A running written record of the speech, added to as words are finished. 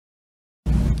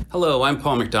Hello, I'm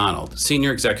Paul McDonald,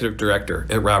 Senior Executive Director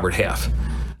at Robert Half.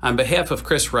 On behalf of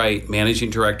Chris Wright, Managing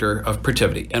Director of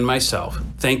Protiviti, and myself,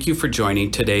 thank you for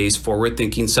joining today's Forward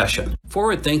Thinking session.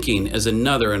 Forward Thinking is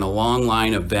another in a long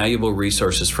line of valuable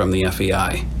resources from the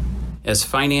FEI. As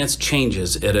finance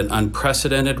changes at an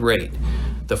unprecedented rate,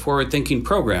 the Forward Thinking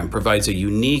program provides a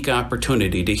unique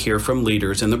opportunity to hear from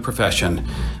leaders in the profession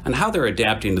on how they're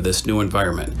adapting to this new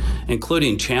environment,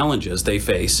 including challenges they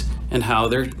face and how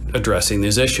they're addressing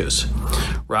these issues.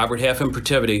 Robert Half and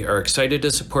Protiviti are excited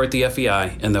to support the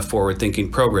FEI and the Forward Thinking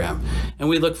program, and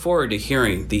we look forward to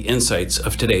hearing the insights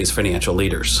of today's financial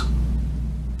leaders.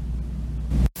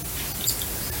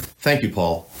 Thank you,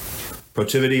 Paul.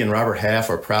 Protiviti and Robert Half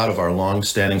are proud of our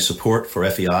long-standing support for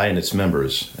FEI and its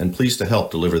members, and pleased to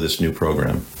help deliver this new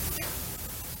program.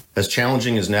 As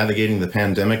challenging as navigating the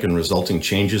pandemic and resulting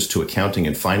changes to accounting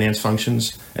and finance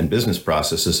functions and business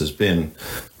processes has been,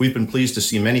 we've been pleased to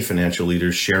see many financial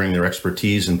leaders sharing their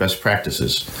expertise and best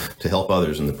practices to help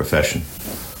others in the profession.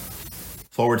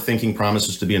 Forward Thinking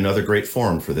promises to be another great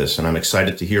forum for this, and I'm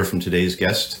excited to hear from today's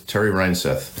guest, Terry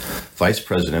Reinseth, Vice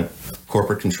President,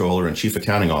 Corporate Controller, and Chief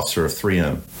Accounting Officer of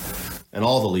 3M, and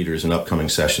all the leaders in upcoming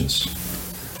sessions.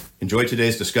 Enjoy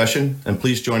today's discussion, and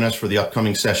please join us for the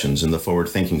upcoming sessions in the Forward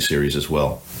Thinking series as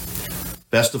well.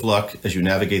 Best of luck as you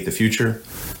navigate the future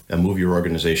and move your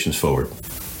organizations forward.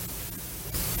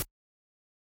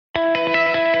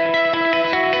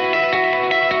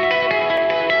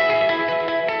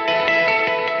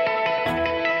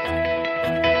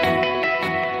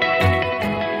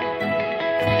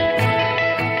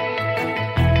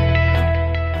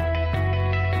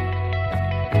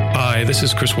 Hi, this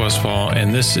is Chris Westfall,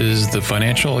 and this is the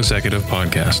Financial Executive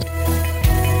Podcast.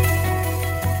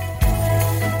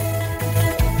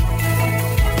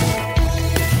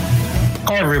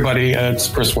 Hi, everybody. It's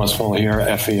Chris Westfall here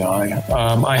at FEI.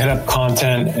 I head up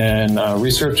content and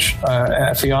research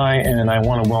at FEI, and I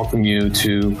want to welcome you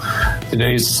to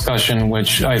today's discussion,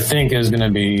 which I think is going to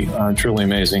be truly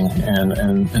amazing and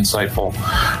insightful.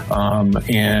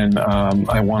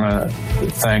 I want to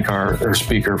thank our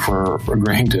speaker for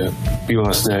agreeing to be with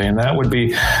us today, and that would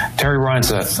be Terry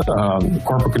Reinseth,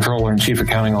 Corporate Controller and Chief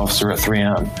Accounting Officer at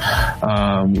 3M.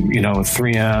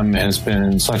 3M has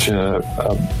been such a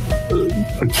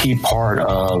key part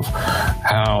of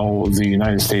how the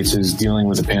United States is dealing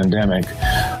with the pandemic.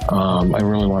 I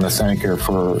really want to thank her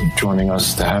for joining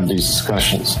us to have these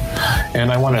discussions.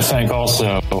 And I want to thank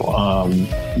also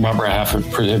Robert Half of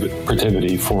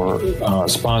Protiviti for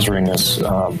sponsoring this.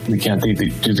 We can't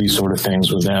do these sort of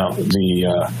things without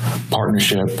the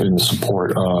partnership and the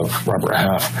support of Robert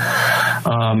Half.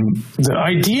 The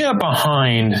idea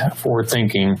behind Forward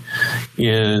Thinking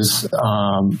is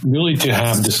really to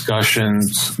have discussions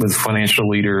with financial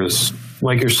leaders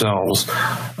like yourselves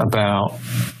about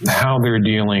how they're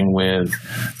dealing with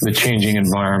the changing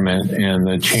environment and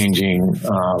the changing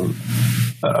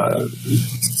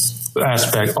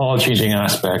all changing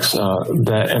aspects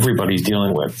that everybody's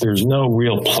dealing with. There's no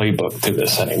real playbook to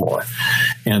this anymore.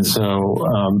 And so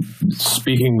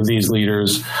speaking with these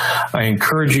leaders, I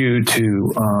encourage you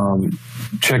to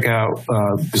check out,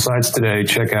 besides today,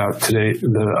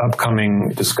 the upcoming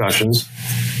discussions.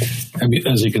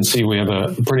 As you can see, we have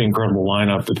a pretty incredible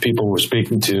lineup of people we're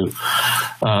speaking to,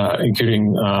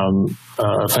 including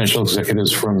financial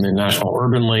executives from the National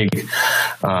Urban League,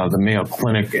 the Mayo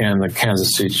Clinic, and the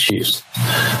Kansas City Chiefs.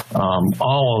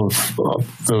 All of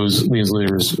these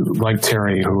leaders, like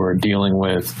Terry, who are dealing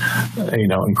with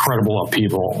incredible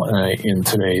upheaval in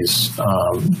today's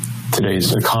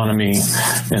economy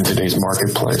and today's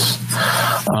marketplace.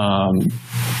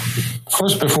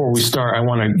 First, before we start, I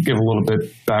want to give a little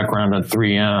bit background on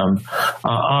 3M.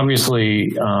 Obviously,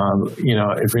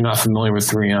 if you're not familiar with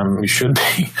 3M, you should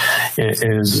be. It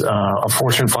is a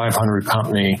Fortune 500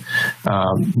 company,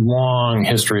 long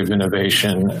history of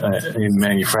innovation in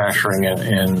manufacturing and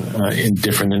in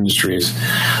different industries.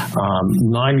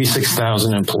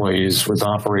 96,000 employees with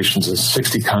operations in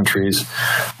 60 countries,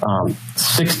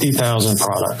 60,000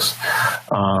 products.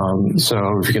 So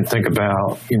if you can think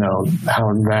about,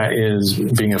 how that is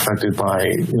being affected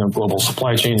by, global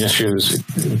supply chain issues,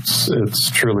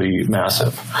 it's truly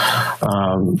massive.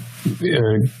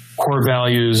 Core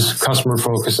values,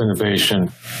 customer-focused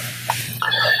innovation.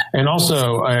 And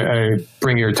also, I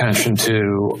bring your attention to,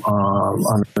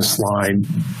 on this slide,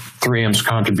 3M's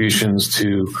contributions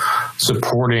to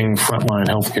supporting frontline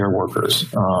healthcare workers.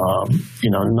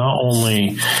 Not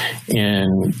only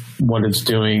in what it's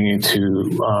doing in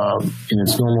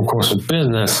its normal course of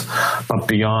business, but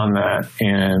beyond that,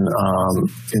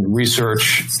 in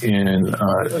research, in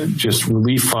just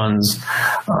relief funds.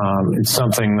 It's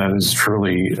something that is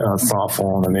truly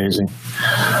thoughtful and amazing.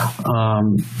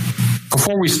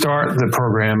 Before we start the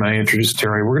program, I introduce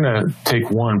Terry. We're going to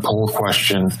take one poll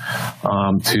question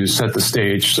to set the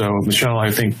stage. So, Michelle,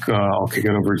 I think I'll kick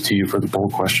it over to you for the poll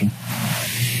question.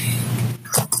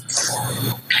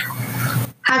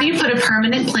 Have you put a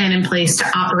permanent plan in place to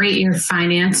operate your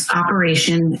finance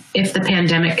operation if the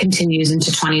pandemic continues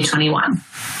into 2021?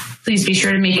 Please be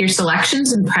sure to make your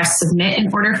selections and press submit in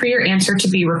order for your answer to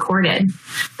be recorded.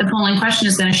 The polling question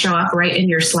is going to show up right in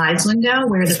your slides window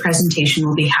where the presentation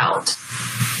will be held.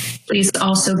 Please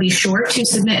also be sure to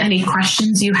submit any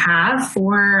questions you have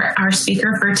for our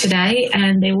speaker for today,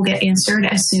 and they will get answered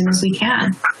as soon as we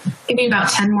can. Give me about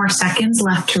 10 more seconds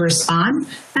left to respond,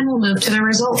 and we'll move to the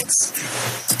results.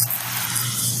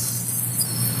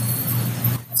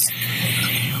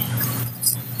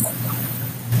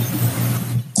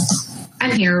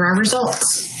 And here are our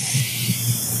results.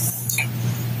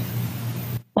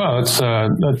 Well,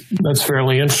 that's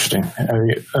fairly interesting.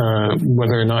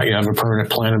 Whether or not you have a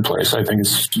permanent plan in place, I think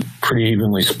it's pretty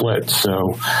evenly split.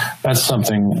 So that's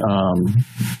something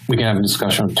we can have a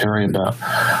discussion with Terry about.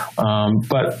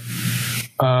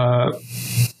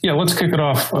 Let's kick it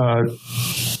off.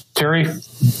 Terry,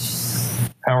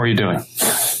 how are you doing?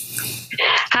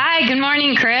 Hi, good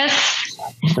morning, Chris.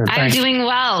 I'm doing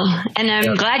well, and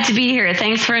I'm glad to be here.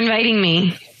 Thanks for inviting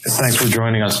me. Thanks for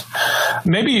joining us.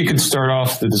 Maybe you could start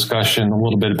off the discussion a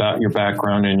little bit about your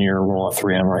background and your role at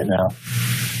 3M right now.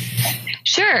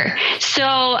 Sure.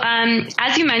 So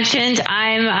as you mentioned,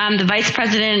 I'm the Vice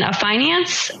President of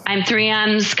Finance. I'm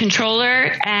 3M's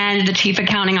Controller and the Chief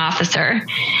Accounting Officer.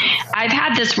 I've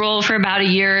had this role for about a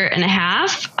year and a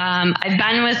half. I've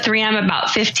been with 3M about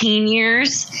 15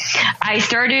 years. I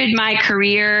started my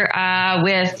career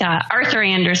with Arthur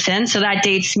Andersen, so that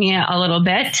dates me a little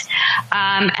bit.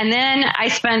 And then I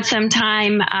spent some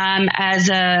time as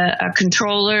a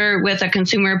controller with a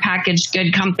consumer packaged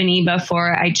good company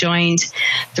before I joined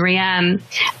 3M.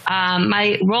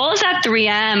 My roles at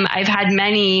 3M, I've had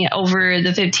many over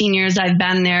the 15 years I've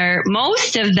been there,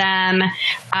 most of them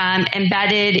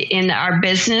embedded in our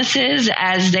businesses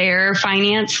as their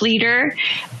finance leader.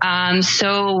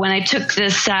 So when I took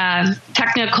this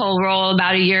technical role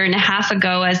about a year and a half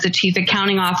ago as the Chief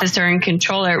Accounting Officer and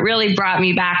Controller, it really brought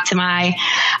me back to my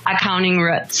accounting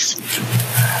roots.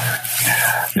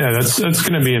 Yeah, that's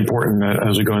going to be important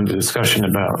as we go into discussion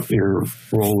about your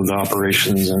role with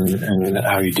operations and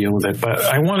how you deal with it. But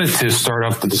I wanted to start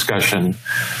off the discussion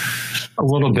a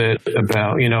little bit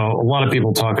about, a lot of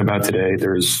people talk about today,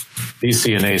 there's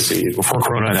BC and AC, before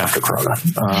Corona and after Corona.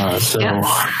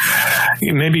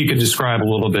 Maybe you could describe a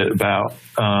little bit about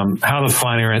how the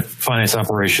finance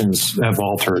operations have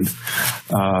altered,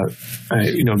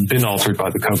 been altered by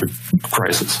the COVID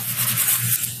crisis.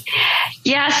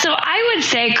 Yeah, so I would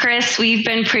say, Chris, we've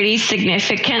been pretty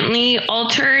significantly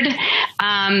altered.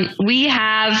 We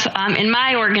have, in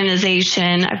my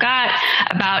organization, I've got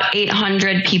about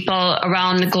 800 people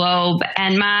around the globe,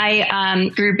 and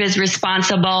my group is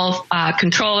responsible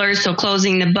controllers, so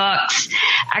closing the books,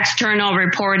 external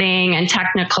reporting, and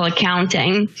technical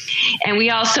accounting. And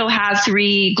we also have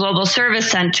 3 global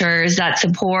service centers that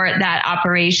support that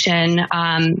operation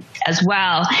as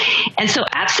well. And so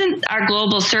absent our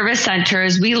global service centers,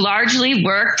 we largely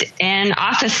worked in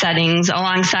office settings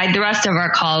alongside the rest of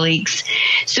our colleagues.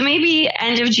 So maybe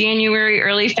end of January,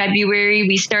 early February,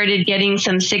 we started getting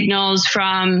some signals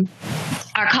from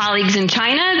our colleagues in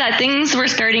China that things were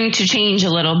starting to change a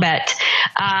little bit.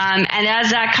 And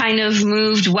as that kind of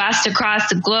moved west across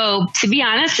the globe, to be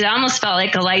honest, it almost felt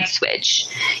like a light switch.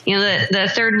 The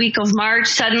third week of March,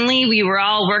 suddenly we were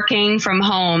all working from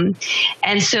home.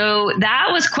 And so that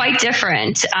was quite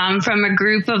different from a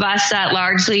group of us that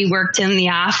largely worked in the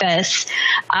office.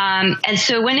 And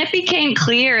so when it became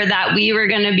clear that we were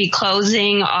going to be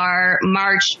closing our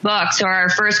March books or our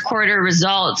first quarter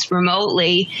results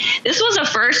remotely, this was a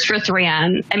first for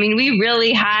 3M. I mean, we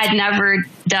really had never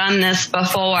done this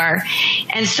before.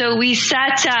 And so we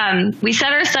set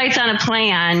our sights on a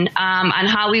plan on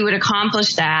how we would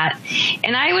accomplish that.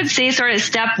 And I would say sort of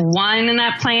step one in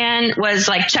that plan was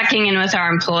like checking in with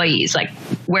our employees. Like,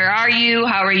 where are you?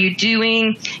 How are you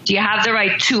doing? Do you have the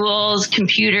right tools,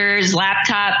 computers,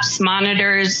 laptops,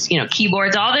 monitors,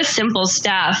 keyboards, all this simple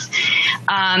stuff.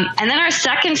 And then our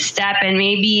second step, and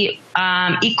maybe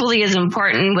equally as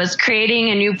important, was creating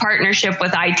a new partnership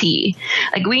with IT.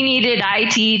 Like, we needed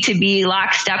IT to be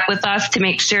lockstep with us to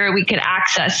make sure we could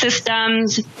access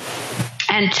systems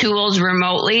and tools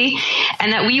remotely,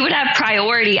 and that we would have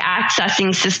priority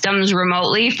accessing systems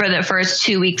remotely for the first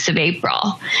 2 weeks of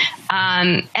April.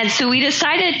 And so we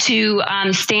decided to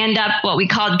stand up what we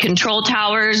called control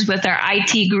towers with our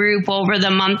IT group over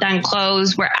the month on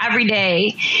close, where every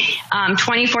day,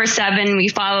 24/7, we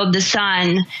followed the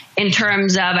sun in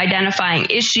terms of identifying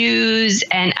issues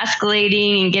and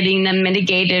escalating and getting them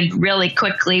mitigated really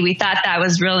quickly. We thought that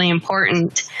was really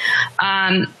important.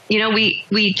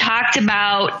 We talked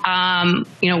about,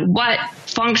 what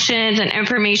functions and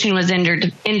information was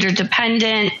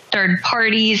interdependent, third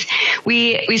parties.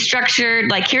 We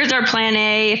structured, like, here's our plan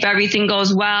A if everything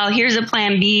goes well, here's a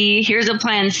plan B, here's a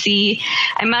plan C.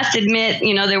 I must admit,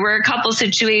 there were a couple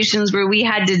situations where we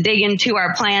had to dig into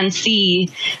our plan C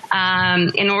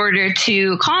in order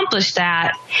to accomplish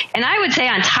that. And I would say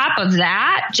on top of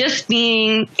that, just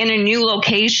being in a new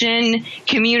location,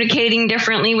 communicating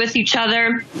differently with each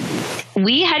other,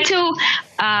 we had to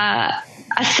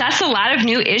assess a lot of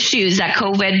new issues that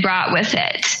COVID brought with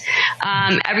it.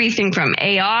 Everything from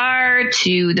AR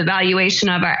to the valuation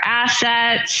of our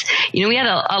assets. We had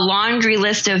a laundry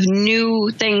list of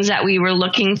new things that we were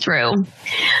looking through.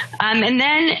 And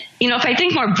then, if I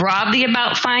think more broadly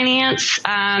about finance,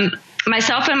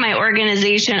 myself and my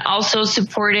organization also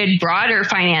supported broader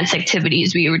finance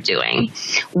activities we were doing.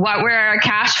 What were our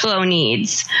cash flow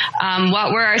needs?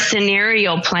 What were our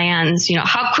scenario plans?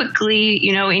 How quickly,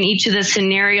 in each of the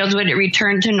scenarios would it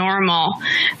return to normal?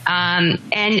 And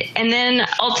then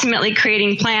ultimately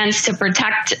creating plans to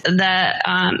protect the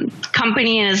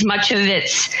company and as much of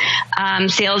its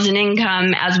sales and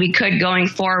income as we could going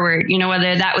forward.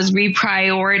 Whether that was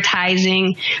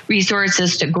reprioritizing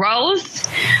resources to growth,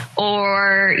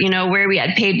 or, where we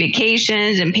had paid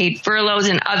vacations and paid furloughs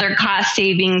and other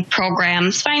cost-saving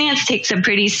programs. Finance takes a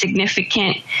pretty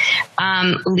significant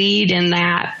lead in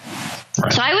that.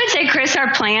 Right. So I would say, Chris,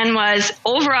 our plan was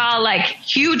overall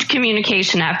huge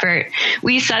communication effort.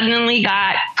 We suddenly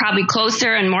got probably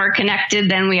closer and more connected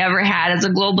than we ever had as a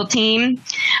global team.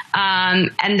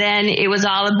 And then it was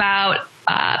all about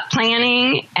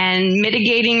planning and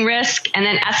mitigating risk and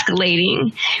then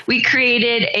escalating. We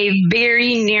created a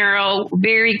very narrow,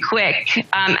 very quick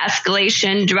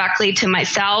escalation directly to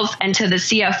myself and to the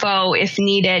CFO if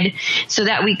needed, so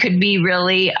that we could be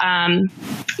really,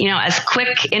 as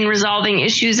quick in resolving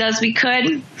issues as we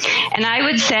could. And I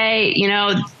would say,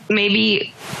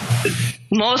 maybe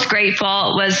most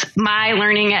grateful was my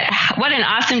learning at what an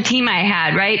awesome team I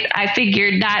had, right? I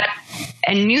figured that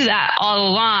and knew that all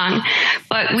along,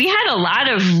 but we had a lot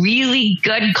of really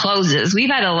good closes. We've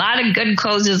had a lot of good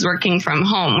closes working from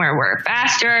home where we're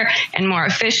faster and more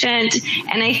efficient.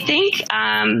 And I think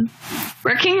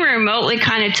working remotely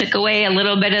kind of took away a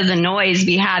little bit of the noise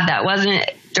we had that wasn't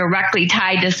directly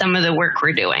tied to some of the work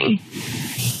we're doing.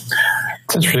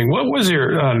 It's interesting. What was you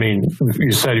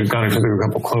said you've gone through a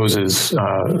couple closes as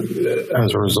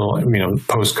a result,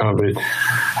 post-COVID.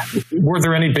 Were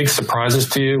there any big surprises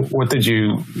to you? What did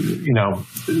you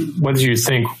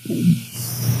think?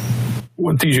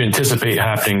 What did you anticipate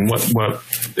happening? What,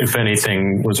 if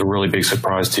anything, was a really big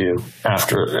surprise to you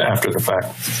after the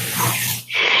fact?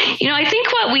 I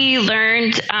think what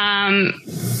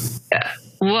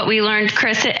we learned,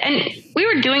 Chris, and we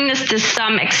were doing this to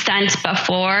some extent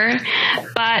before,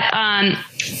 but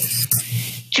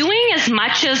doing as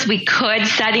much as we could,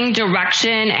 setting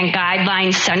direction and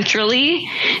guidelines centrally.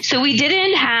 So we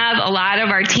didn't have a lot of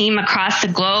our team across the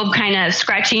globe kind of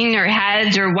scratching their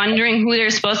heads or wondering who they're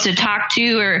supposed to talk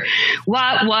to or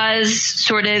what was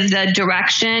sort of the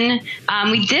direction.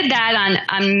 We did that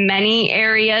on many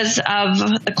areas of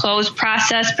the close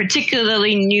process,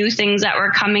 particularly new things that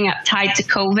were coming up tied to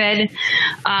COVID.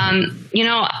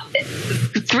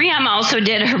 3M also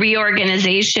did a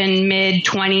reorganization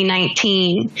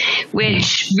mid-2019,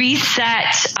 which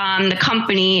reset the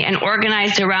company and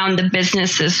organized around the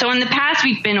businesses. So in the past,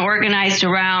 we've been organized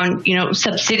around,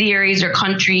 subsidiaries or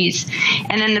countries,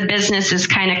 and then the businesses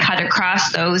kind of cut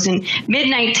across those. And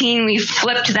mid-19, we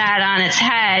flipped that on its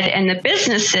head, and the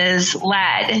businesses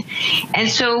led. And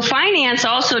so finance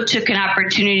also took an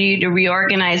opportunity to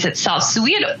reorganize itself. So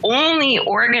we had only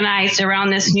organized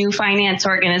around this new finance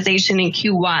organization in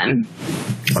Q1.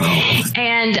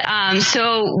 And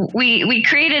so we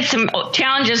created some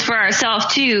challenges for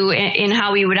ourselves too in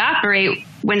how we would operate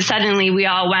when suddenly we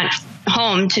all went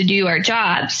home to do our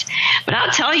jobs. But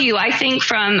I'll tell you, I think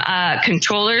from a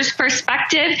controller's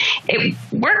perspective, it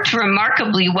worked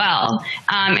remarkably well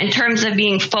in terms of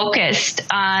being focused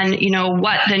on,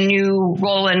 what the new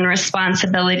role and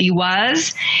responsibility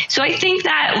was. So I think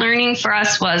that learning for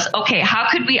us was, okay, how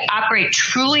could we operate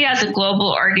truly as a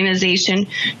global organization,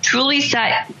 truly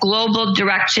set global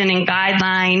direction and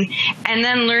guideline, and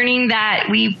then learning that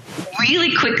we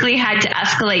really quickly had to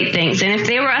escalate things. And if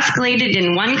they were escalated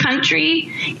in one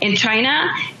country, in China,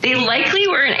 they likely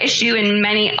were an issue in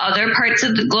many other parts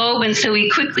of the globe. And so we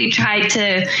quickly tried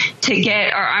to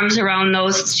get our arms around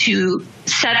those to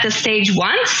set the stage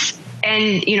once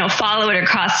and, follow it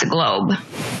across the globe.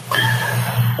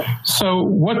 So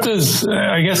what does,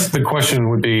 I guess the question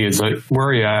would be, is like, where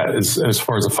are you at as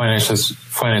far as the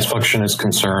finance function is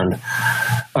concerned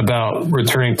about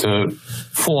returning to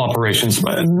full operations,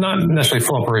 not necessarily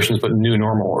full operations, but new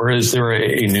normal, or is there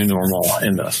a new normal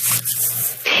in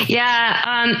this? Yeah,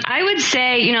 I would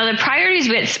say, the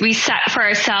priorities we set for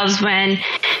ourselves when,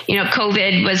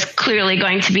 COVID was clearly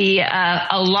going to be a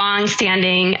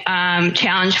long-standing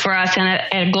challenge for us in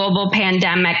a global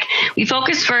pandemic. We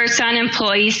focused first on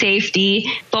employee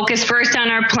safety, focused first on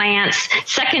our plants,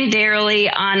 secondarily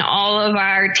on all of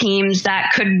our teams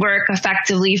that could work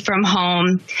effectively from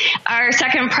home. Our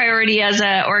second priority as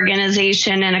an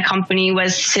organization and a company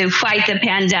was to fight the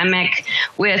pandemic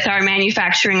with our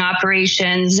manufacturing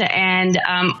operations and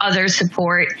other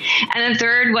support. And the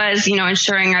third was,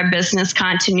 ensuring our business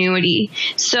continuity.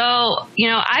 So,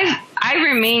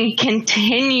 I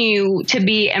continue to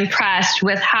be impressed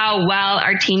with how well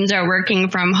our teams are working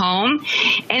from home.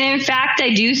 And in fact,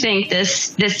 I do think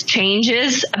this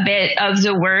changes a bit of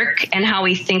the work and how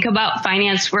we think about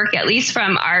finance work, at least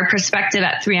from our perspective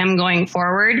at 3M going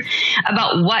forward,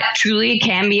 about what truly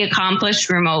can be accomplished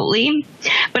remotely.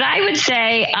 But I would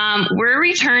say we're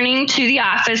returning to the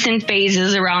office in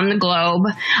phases around the globe.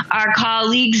 Our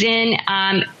colleagues in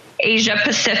Asia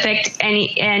Pacific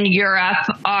and Europe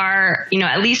are,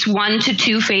 at least 1 to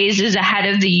 2 phases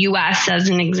ahead of the U.S. as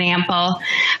an example.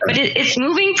 But it's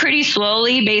moving pretty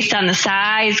slowly based on the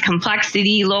size,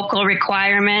 complexity, local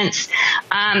requirements.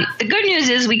 The good news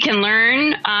is we can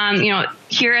learn,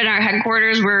 here at our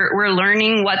headquarters, we're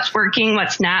learning what's working,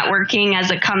 what's not working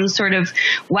as it comes sort of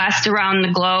west around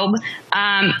the globe.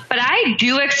 But I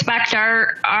do expect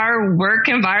our work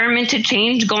environment to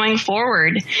change going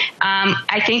forward.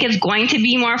 I think it's going to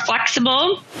be more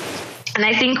flexible. And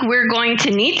I think we're going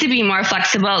to need to be more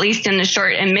flexible, at least in the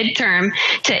short and midterm,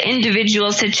 to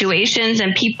individual situations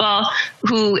and people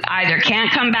who either can't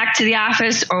come back to the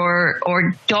office or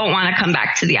don't want to come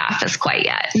back to the office quite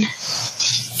yet.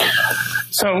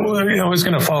 So, I was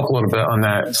going to follow up a little bit on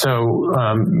that. So,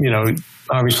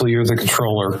 obviously you're the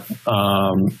controller,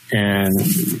 and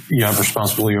you have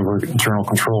responsibility over internal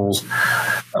controls.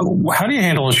 How do you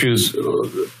handle issues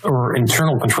or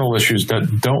internal control issues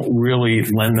that don't really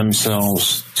lend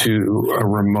themselves to a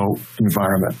remote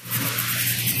environment?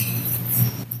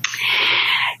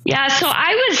 Yeah, so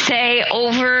I would say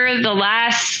over the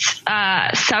last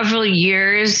several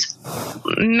years,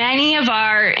 many of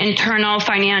our internal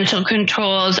financial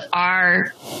controls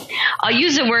are, I'll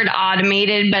use the word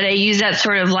automated, but I use that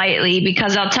sort of lightly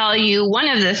because I'll tell you one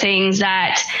of the things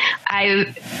that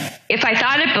if I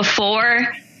thought it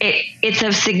before, it's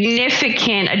a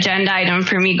significant agenda item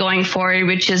for me going forward,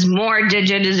 which is more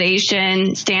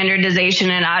digitization,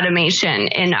 standardization, and automation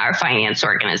in our finance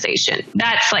organization.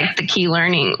 That's like the key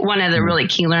learning, one of the really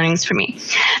key learnings for me.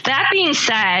 That being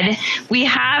said, we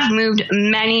have moved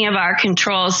many of our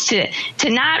controls to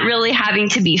not really having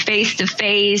to be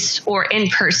face-to-face or in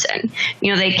person.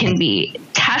 They can be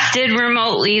tested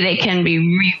remotely, they can be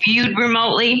reviewed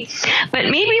remotely, but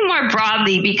maybe more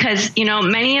broadly because,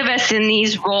 many of us in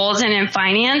these roles and in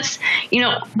finance,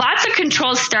 lots of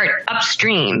controls start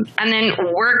upstream and then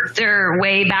work their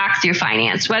way back through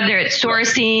finance, whether it's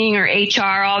sourcing or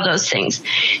HR, all those things.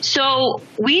 So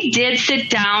we did sit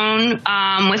down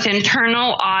with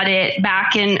internal audit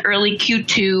back in early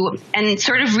Q2 and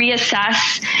sort of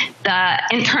reassess the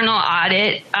internal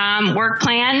audit work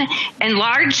plan and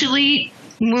largely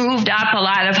moved up a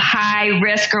lot of high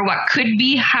risk or what could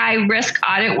be high risk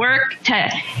audit work to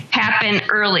happen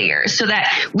earlier so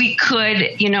that we could,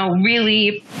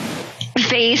 really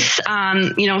face,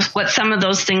 what some of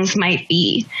those things might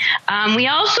be. We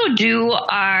also do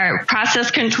our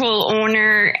process control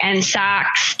owner and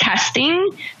SOX testing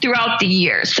throughout the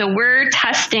year. So we're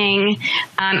testing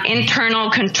internal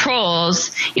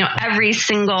controls, every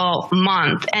single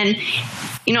month. And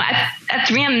At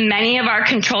 3M, many of our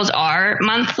controls are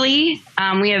monthly.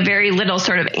 We have very little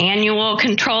sort of annual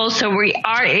controls, so we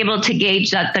are able to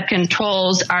gauge that the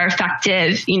controls are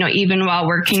effective, even while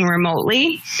working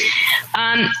remotely.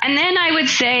 And then I would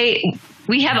say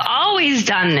we have always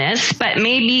done this, but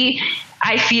maybe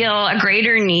I feel a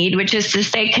greater need, which is to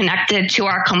stay connected to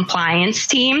our compliance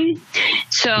team.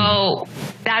 So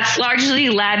that's largely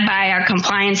led by our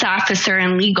compliance officer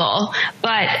and legal.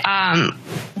 But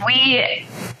we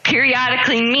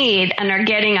periodically meet and are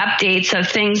getting updates of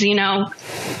things,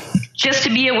 just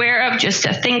to be aware of, just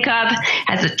to think of.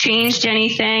 Has it changed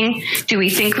anything? Do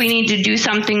we think we need to do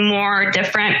something more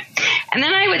different? And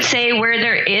then I would say where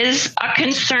there is a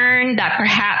concern that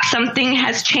perhaps something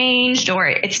has changed or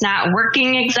it's not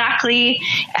working exactly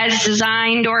as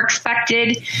designed or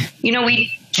expected,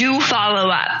 we do follow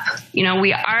up.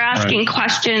 We are asking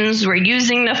questions. We're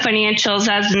using the financials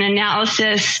as an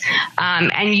analysis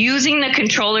and using the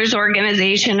controllers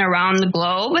organization around the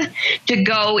globe to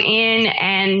go in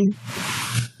and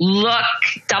look,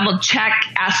 double check,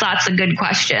 ask lots of good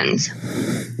questions.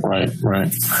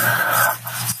 Right.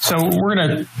 So we're going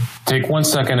to take 1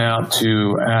 second out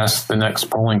to ask the next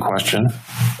polling question,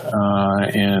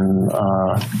 and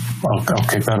I'll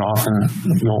kick that off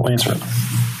and you'll answer it.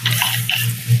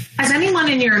 Has anyone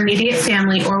in your immediate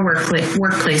family or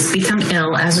workplace become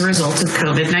ill as a result of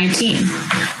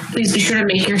COVID-19? Please be sure to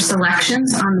make your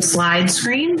selections on the slide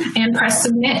screen and press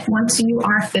submit once you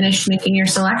are finished making your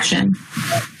selection.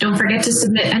 Don't forget to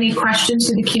submit any questions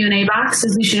through the Q&A box,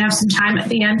 as we should have some time at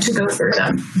the end to go through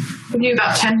them. We'll give you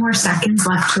about 10 more seconds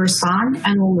left to respond,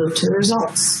 and we'll move to the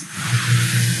results.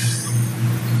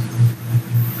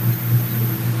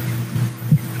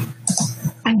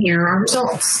 And here are our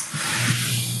results.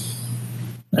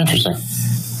 Interesting.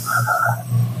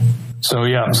 So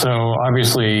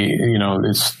obviously,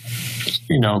 it's,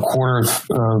 a quarter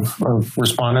of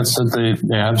respondents said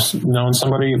they have known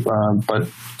somebody, but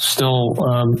still,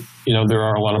 there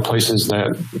are a lot of places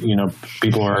that,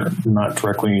 people are not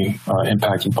directly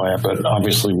impacted by it, but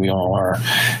obviously we all are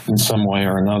in some way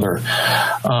or another.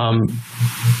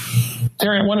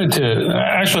 Terry, I'm going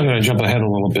to jump ahead a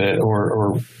little bit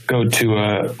or go to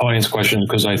an audience question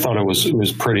because I thought it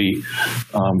was pretty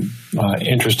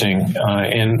interesting.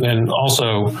 And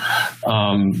also,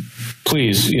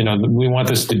 please, we want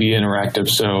this to be interactive.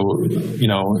 So,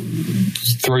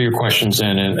 throw your questions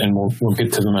in and we'll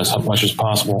get to them as much as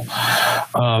possible.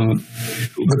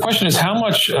 The question is, how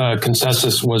much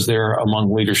consensus was there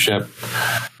among leadership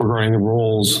regarding the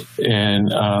rules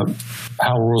and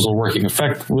how rules are working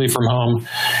effectively from home,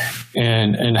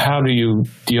 and how do you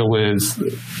deal with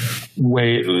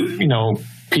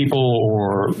people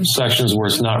or sections where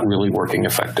it's not really working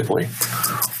effectively?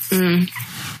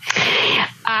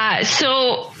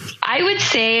 So I would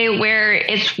say where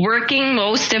it's working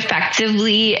most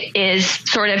effectively is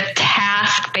sort of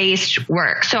task-based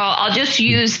work. So I'll just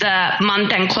use the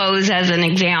month-end close as an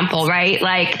example, right?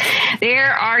 Like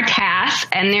there are tasks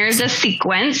and there's a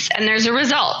sequence and there's a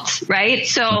result, right?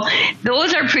 So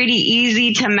those are pretty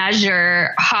easy to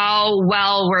measure how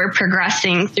well we're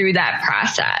progressing through that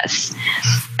process.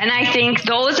 And I think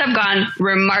those have gone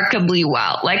remarkably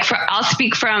well. I'll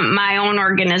speak from my own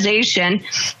organization.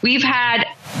 We've had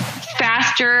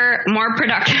faster, more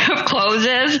productive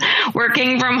closes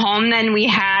working from home than we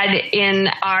had in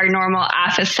our normal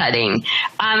office setting.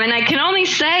 And I can only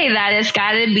say that it's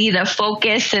got to be the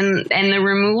focus and the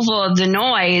removal of the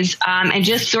noise and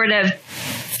just sort of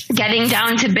getting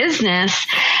down to business.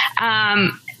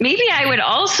 Maybe I would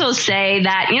also say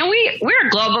that, we're a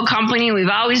global company. We've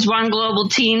always run global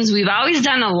teams. We've always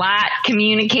done a lot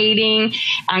communicating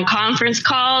on conference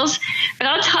calls. But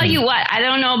I'll tell you what, I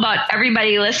don't know about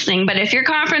everybody listening, but if your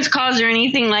conference calls are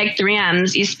anything like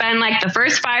 3M's, you spend the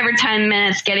first 5 or 10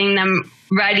 minutes getting them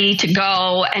ready to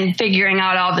go and figuring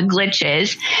out all the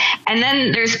glitches. And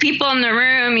then there's people in the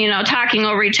room, talking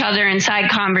over each other in side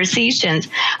conversations.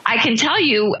 I can tell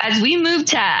you, as we moved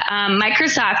to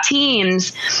Microsoft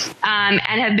Teams and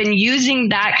have been using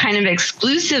that kind of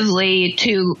exclusively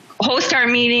to host our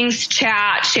meetings,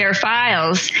 chat, share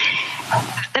files,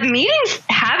 the meetings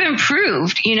have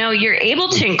improved. You're able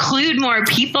to include more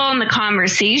people in the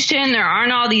conversation. There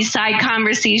aren't all these side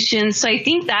conversations. So I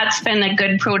think that's been a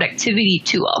good productivity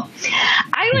tool.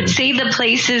 I would say the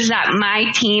places that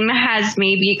my team has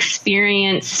maybe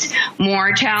experienced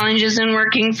more challenges in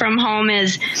working from home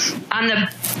is on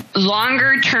the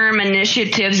longer term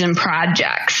initiatives and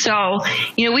projects. So,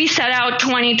 we set out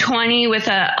 2020 with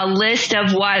a list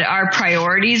of what our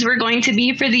priorities were going to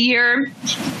be for the year.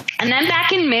 And then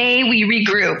back in May, we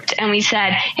regrouped and we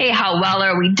said, hey, how well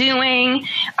are we doing?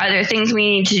 Are there things we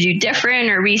need to do different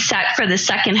or reset for the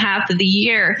second half of the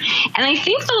year? And I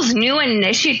think those new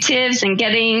initiatives and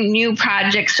getting new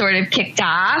projects sort of kicked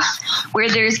off, where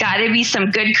there's got to be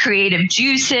some good creative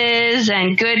juices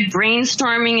and good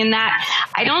brainstorming in that,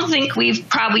 I don't think we've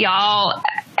probably all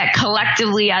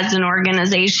collectively as an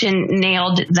organization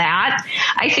nailed that.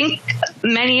 I think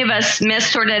many of us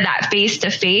missed sort of that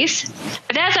face-to-face.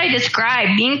 But as I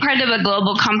described, being part of a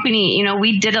global company,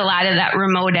 we did a lot of that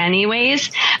remote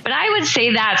anyways. But I would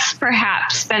say that's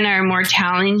perhaps been our more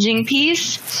challenging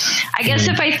piece. I guess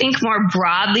if I think more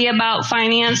broadly about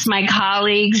finance, my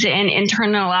colleagues in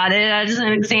internal audit, as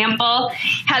an example,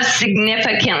 have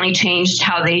significantly changed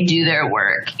how they do their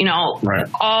work. Right.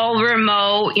 All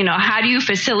remote, how do you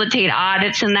facilitate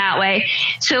audits in that way?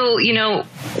 So,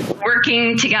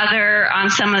 working together on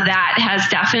some of that has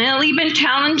definitely been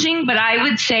challenging, but I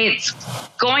would say it's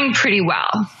going pretty well.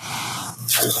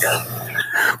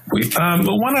 I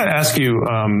want to ask you,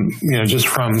 just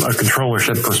from a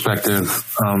controllership perspective,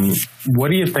 what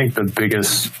do you think the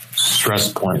biggest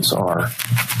stress points are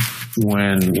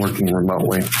when working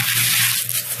remotely?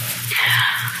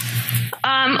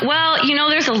 Well,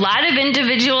 there's a lot of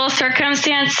individual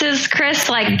circumstances, Chris,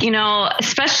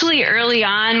 especially early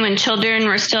on when children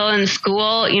were still in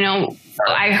school,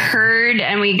 I heard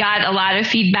and we got a lot of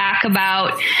feedback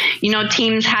about,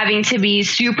 teams having to be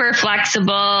super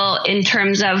flexible in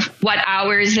terms of what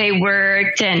hours they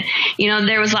worked. And,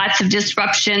 there was lots of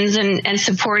disruptions and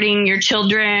supporting your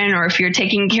children, or if you're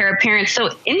taking care of parents. So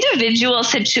individual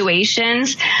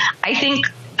situations, I think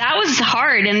that was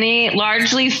hard, and they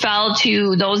largely fell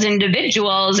to those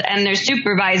individuals and their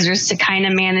supervisors to kind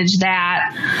of manage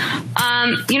that.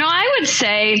 I would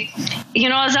say,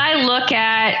 as I look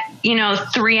at,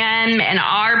 3M and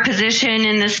our position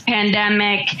in this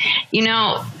pandemic,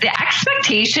 the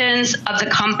expectations of the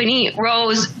company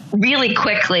rose really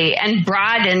quickly and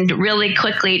broadened really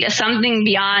quickly to something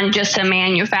beyond just a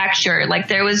manufacturer. Like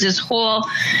there was this whole,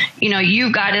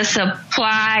 you've got to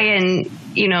supply and,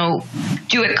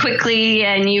 do it quickly,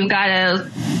 and you've got to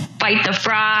fight the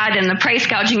fraud and the price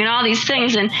gouging and all these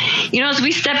things. And, as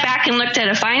we step back and looked at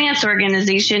a finance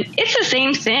organization, it's the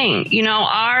same thing.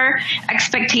 Our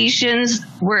expectations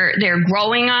they're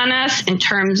growing on us in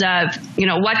terms of,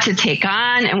 what to take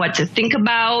on and what to think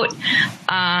about.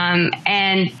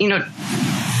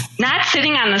 Not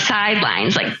sitting on the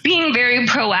sidelines, like being very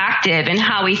proactive in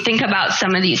how we think about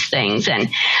some of these things, and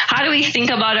how do we think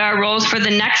about our roles for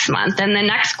the next month and the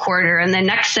next quarter and the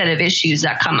next set of issues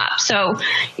that come up. So,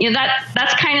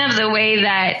 that's kind of the way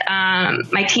that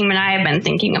my team and I have been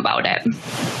thinking about it.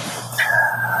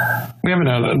 We have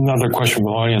another question from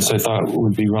the audience I thought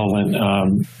would be relevant,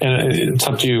 and it's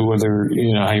up to you whether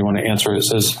how you want to answer it. It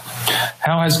says,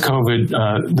 how has the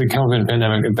COVID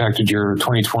pandemic impacted your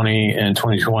 2020 and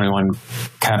 2021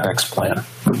 CapEx plan?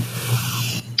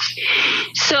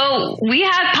 So we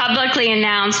have publicly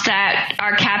announced that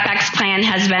our CapEx plan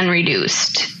has been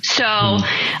reduced. So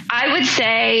I would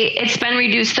say it's been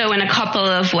reduced, though, in a couple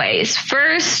of ways.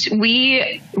 First,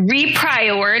 we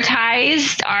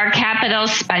reprioritized our capital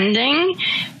spending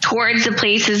towards the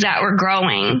places that were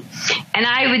growing. And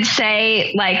I would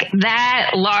say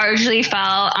that largely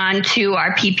fell onto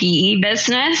our PPE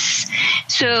business.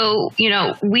 So,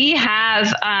 we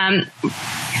have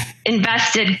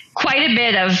invested quite a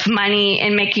bit of money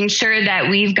in making sure that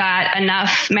we've got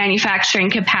enough manufacturing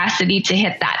capacity to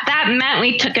hit that. That meant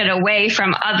we took it away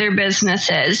from other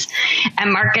businesses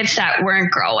and markets that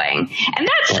weren't growing. And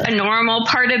that's a normal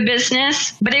part of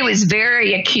business, but it was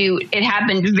very acute. It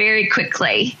happened very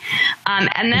quickly.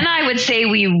 And then I would say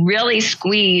we really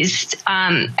squeezed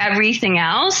everything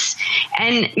else.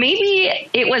 And maybe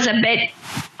it was a bit,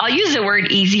 I'll use the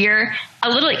word easier, a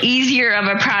little easier of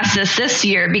a process this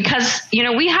year because,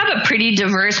 we have a pretty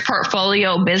diverse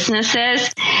portfolio of businesses,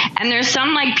 and there's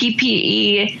some like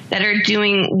PPE that are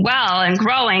doing well and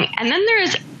growing. And then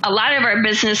there's a lot of our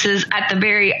businesses at the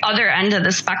very other end of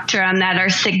the spectrum that are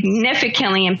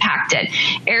significantly impacted.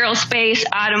 Aerospace,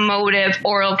 automotive,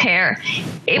 oral care.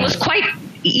 It was quite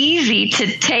easy to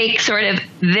take sort of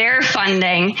their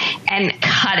funding and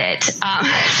cut it.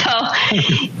 So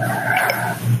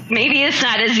maybe it's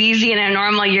not as easy in a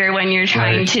normal year when you're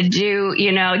trying to do,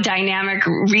 dynamic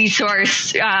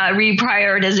resource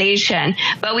reprioritization,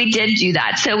 but we did do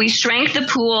that. So we shrank the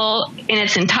pool in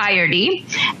its entirety,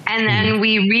 and then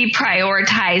we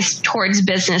reprioritized towards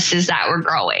businesses that were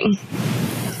growing.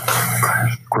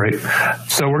 Great.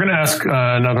 So we're going to ask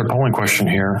another polling question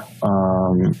here.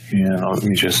 Let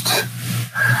me just,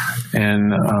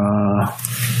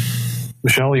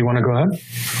 Michelle, you want to go ahead?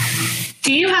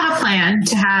 Do you have a plan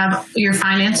to have your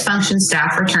finance function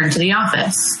staff return to the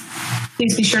office?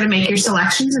 Please be sure to make your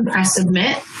selections and press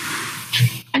submit.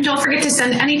 And don't forget to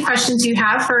send any questions you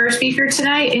have for our speaker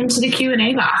tonight into the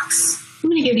Q&A box. I'm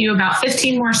going to give you about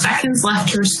 15 more seconds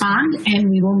left to respond, and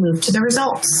we will move to the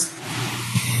results.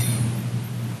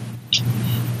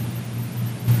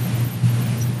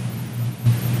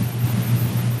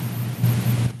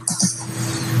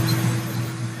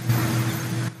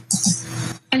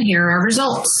 And here are our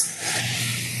results.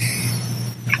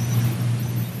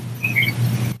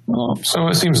 Well, so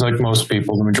it seems like most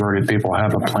people, the majority of people,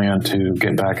 have a plan to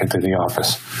get back into the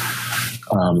office,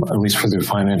 at least for the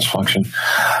finance function.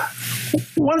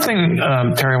 One thing,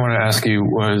 Terry, I want to ask you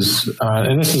was,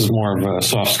 and this is more of a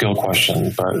soft skill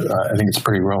question, but I think it's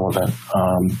pretty relevant.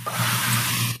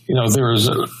 There was,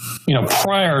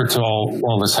 prior to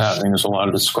all this happening, there's a lot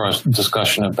of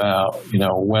discussion about,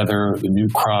 whether the new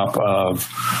crop of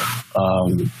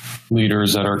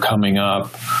leaders that are coming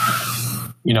up,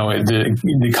 the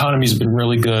economy's been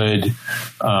really good,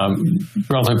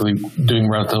 doing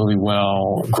relatively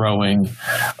well, growing,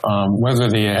 whether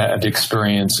they had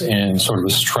experience in sort of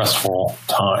the stressful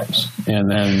times.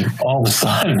 And then all of a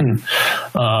sudden,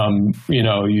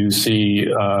 you see,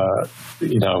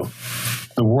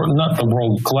 not the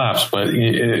world collapse, but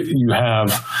you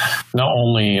have not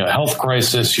only a health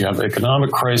crisis, you have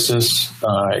economic crisis,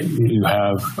 you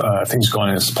have things going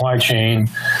in the supply chain,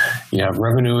 you have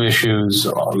revenue issues,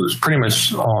 pretty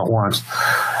much all at once.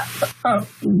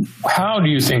 How do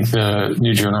you think the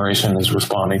new generation is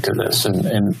responding to this,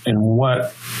 and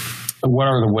what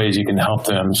are the ways you can help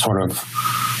them sort of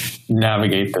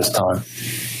navigate this time?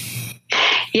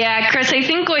 Yeah, Chris, I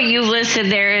think what you listed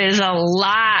there is a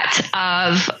lot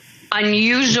of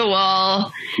unusual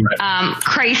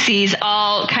crises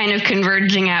all kind of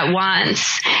converging at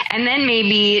once. And then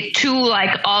maybe too,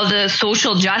 like all the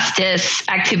social justice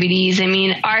activities. I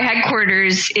mean, our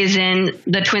headquarters is in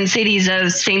the Twin Cities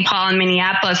of St. Paul and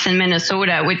Minneapolis and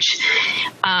Minnesota, which,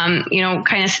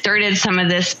 kind of started some of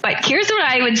this. But here's what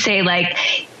I would say,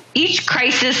 each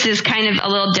crisis is kind of a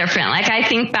little different. Like I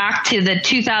think back to the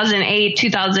 2008,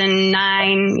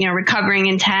 2009, recovering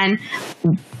in 10,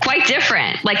 quite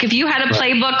different. Like if you had a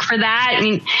playbook for that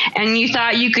and you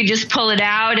thought you could just pull it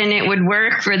out and it would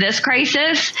work for this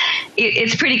crisis,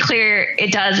 it's pretty clear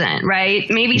it doesn't, right?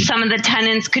 Maybe some of the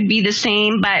tenets could be the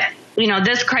same, but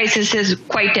this crisis is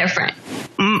quite different,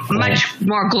 much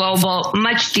more global,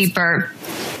 much deeper.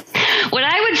 What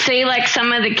I would say,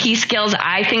 some of the key skills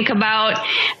I think about,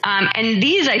 and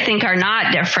these I think are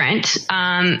not different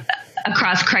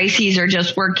across crises or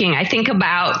just working. I think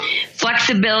about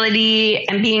flexibility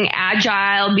and being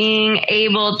agile, being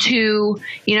able to,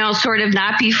 sort of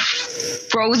not be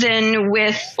frozen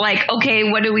with okay,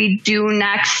 what do we do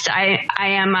next? I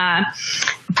am a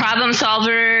problem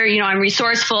solver, I'm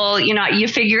resourceful, you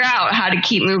figure out how to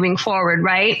keep moving forward,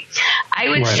 right? I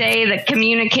would say that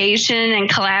communication and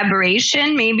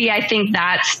collaboration, maybe I think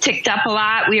that's ticked up a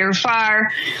lot. We are far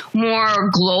more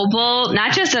global,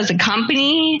 not just as a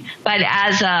company, but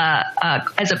as a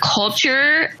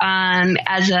culture,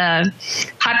 as a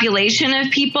population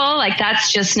of people.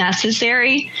 That's just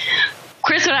necessary.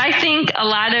 Chris, what I think a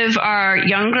lot of our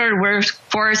younger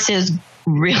workforce is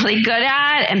really good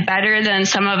at and better than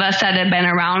some of us that have been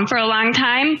around for a long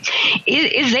time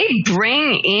is they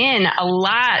bring in a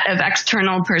lot of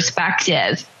external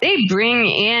perspective. They bring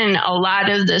in a lot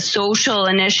of the social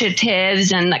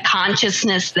initiatives and the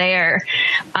consciousness there.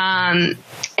 And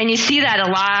you see that a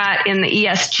lot in the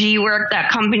ESG work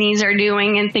that companies are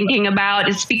doing and thinking about.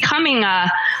 It's becoming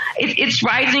it's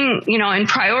rising, in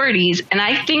priorities. And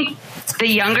I think the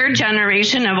younger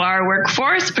generation of our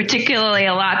workforce, particularly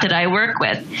a lot that I work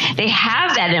with, they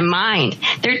have that in mind.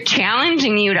 They're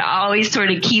challenging you to always sort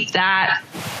of keep that,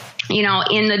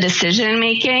 in the decision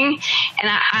making. And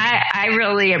I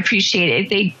really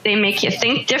appreciate it. They make you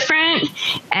think different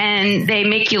and they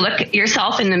make you look at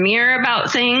yourself in the mirror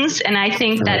about things. And I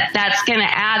think that's going to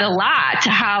add a lot to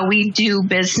how we do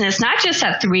business, not just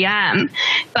at 3M,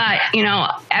 but,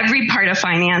 every part of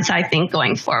finance, I think,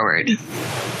 going forward.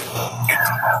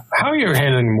 How are you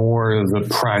handling more of the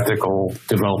practical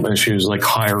development issues like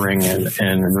hiring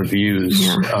and reviews?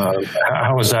 Yeah.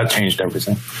 How has that changed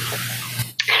everything?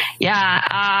 Yeah,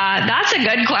 that's a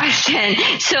good question.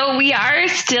 So we are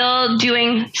still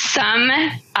doing some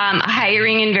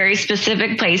hiring in very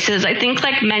specific places. I think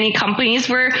like many companies,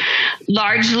 we're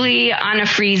largely on a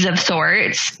freeze of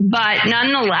sorts, but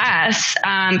nonetheless,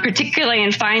 particularly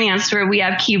in finance where we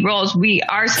have key roles, we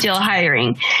are still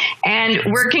hiring and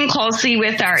working closely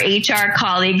with our HR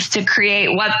colleagues to create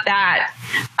what that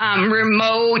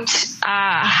remote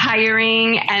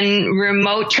hiring and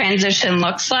remote transition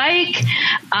looks like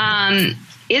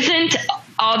isn't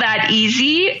all that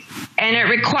easy, and it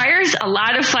requires a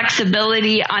lot of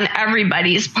flexibility on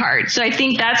everybody's part. So I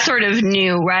think that's sort of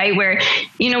new, right? Where,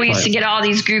 we used to get all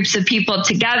these groups of people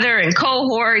together in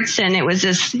cohorts, and it was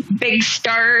this big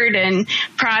start and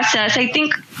process. I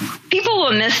think people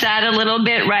will miss that a little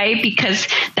bit, right? Because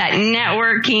that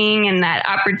networking and that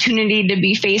opportunity to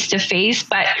be face to face,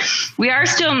 but we are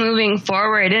still moving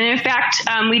forward. And in fact,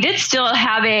 we did still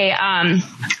have a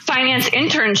finance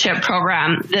internship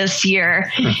program this year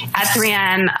at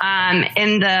 3M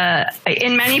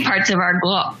in many parts of our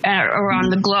around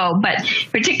the globe, but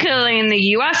particularly in the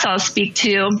U.S. I'll speak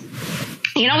to.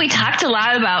 We talked a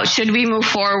lot about, should we move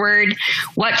forward?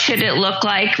 What should it look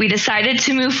like? We decided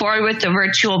to move forward with the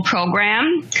virtual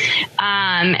program.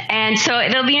 And so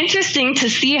it'll be interesting to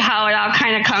see how it all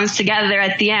kind of comes together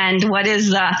at the end. What is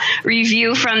the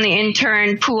review from the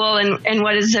intern pool, and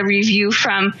what is the review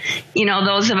from,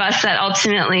 those of us that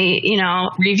ultimately,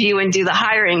 review and do the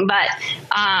hiring. But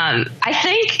I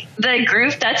think the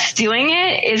group that's doing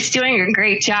it is doing a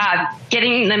great job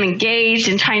getting them engaged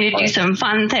and trying to do some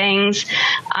fun things.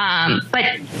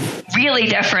 But really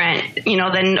different,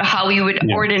 than how we would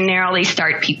ordinarily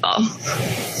start people.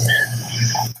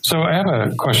 So I have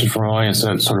a question from our audience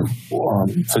that sort of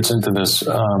fits into this.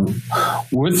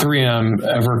 Would 3M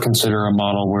ever consider a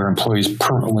model where employees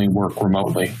permanently work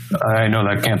remotely? I know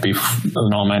that can't be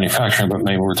in all manufacturing, but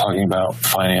maybe we're talking about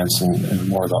finance and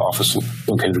more of the office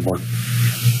located work.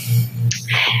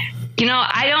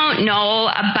 I don't know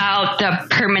about the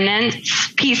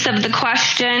permanence piece of the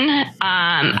question.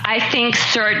 I think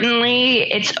certainly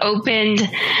it's opened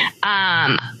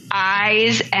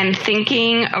eyes and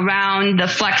thinking around the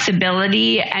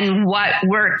flexibility and what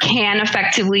work can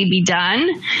effectively be done,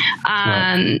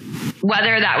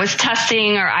 whether that was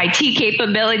testing our IT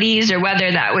capabilities or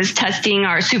whether that was testing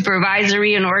our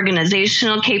supervisory and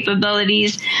organizational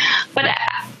capabilities. But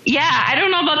I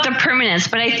don't know about the permanence,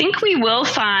 but I think we will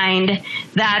find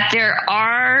that there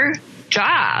are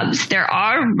jobs, there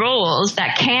are roles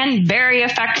that can very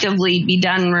effectively be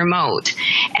done remote.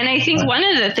 And I think one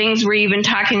of the things we're even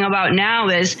talking about now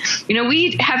is,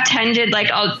 we have tended, like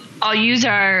I'll use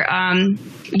our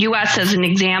U.S. as an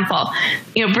example,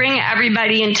 bring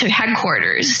everybody into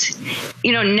headquarters.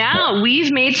 Now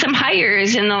we've made some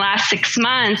hires in the last 6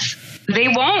 months. They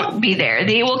won't be there.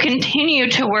 They will continue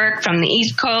to work from the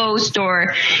East Coast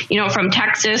or, from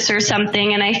Texas or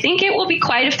something. And I think it will be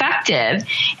quite effective.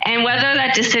 And whether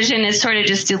that decision is sort of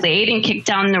just delayed and kicked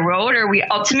down the road, or we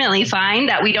ultimately find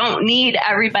that we don't need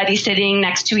everybody sitting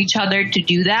next to each other to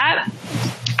do that,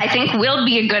 I think will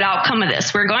be a good outcome of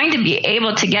this. We're going to be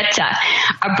able to get to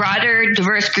a broader,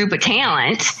 diverse group of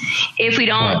talent if we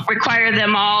don't require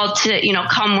them all to,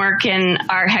 come work in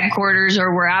our headquarters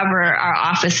or wherever our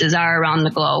offices are around the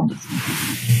globe.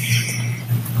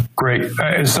 Great.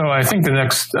 So I think the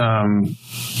next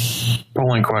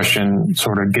polling question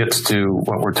sort of gets to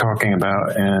what we're talking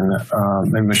about. And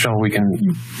maybe, Michelle, we can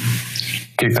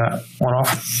kick that one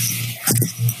off.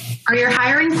 Are your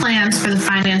hiring plans for the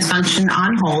finance function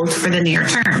on hold for the near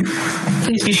term?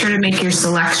 Please be sure to make your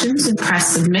selections and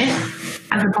press submit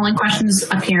as the polling questions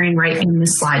appearing right in the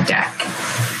slide deck.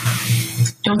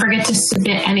 Don't forget to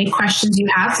submit any questions you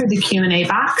have through the Q&A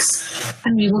box,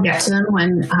 and we will get to them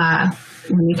when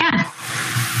we can.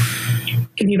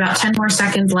 Give you about 10 more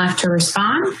seconds left to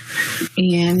respond,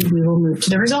 and we will move to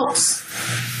the results.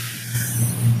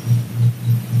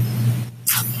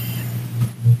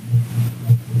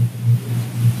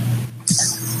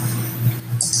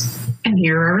 And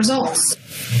here are our results.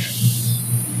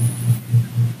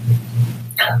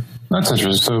 That's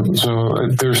interesting. So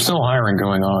there's still hiring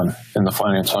going on in the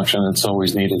finance function. It's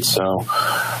always needed. So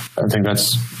I think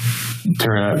that's,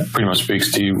 Terry, that pretty much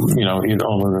speaks to you.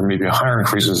 Although there may be a hiring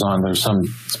freezes on, there's some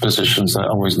positions that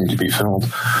always need to be filled.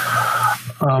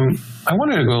 I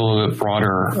wanted to go a little bit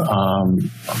broader.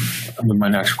 My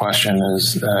next question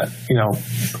is that,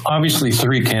 obviously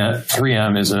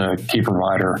 3M is a key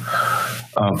provider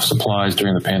of supplies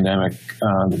during the pandemic.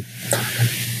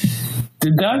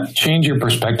 Did that change your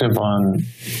perspective on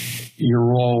your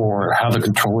role or how the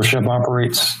controllership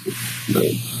operates?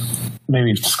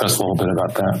 Maybe discuss a little bit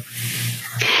about that.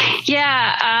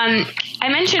 Yeah, I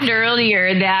mentioned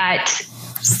earlier that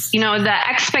the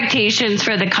expectations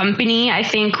for the company, I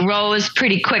think, rose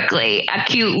pretty quickly,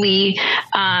 acutely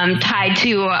tied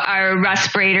to our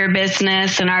respirator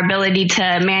business and our ability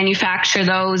to manufacture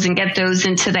those and get those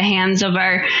into the hands of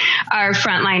our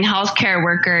frontline healthcare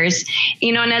workers.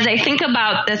 And as I think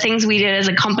about the things we did as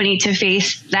a company to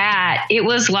face that, it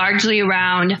was largely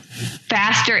around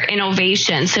faster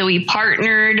innovation. So we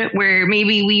partnered where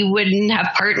maybe we wouldn't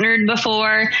have partnered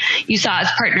before. You saw us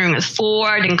partnering with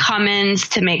Ford and Cummins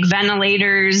to make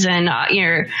ventilators and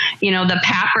the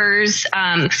PAPRs,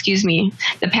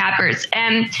 the PAPRs.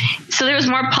 And so there was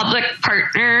more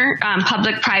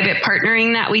public-private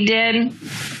partnering that we did.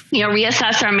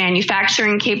 Reassess our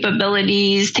manufacturing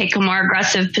capabilities, take a more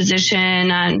aggressive position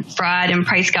on fraud and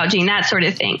price gouging, that sort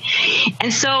of thing.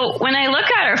 And so when I look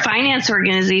at our finance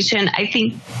organization, I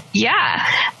think,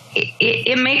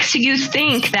 it makes you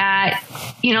think that,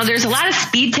 there's a lot of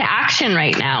speed to action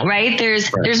right now, right?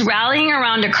 There's rallying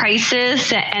around a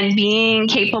crisis and being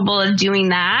capable of doing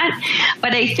that.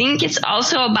 But I think it's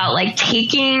also about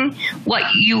taking what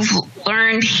you've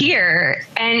learned here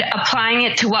and applying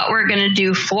it to what we're going to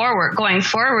do going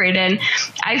forward. And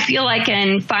I feel like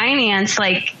in finance,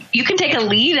 you can take a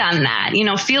lead on that,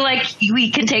 feel like we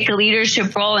can take a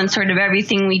leadership role in sort of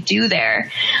everything we do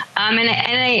there.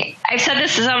 I've said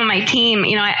this to some of my team,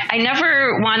 I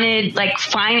never wanted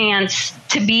finance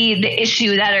to be the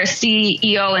issue that our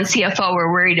CEO and CFO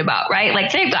were worried about, right?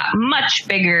 They've got much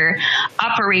bigger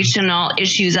operational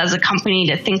issues as a company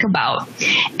to think about.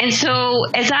 And so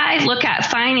as I look at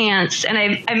finance, and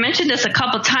I've mentioned this a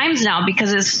couple times now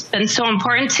because it's been so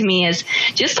important to me, is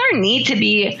just our need to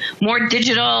be more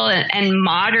digital and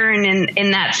modern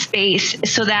in that space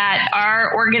so that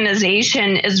our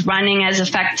organization is running as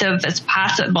effective as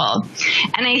possible.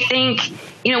 And I think,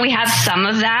 we have some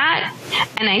of that.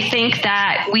 And I think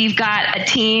that we've got a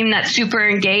team that's super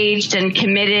engaged and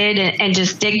committed and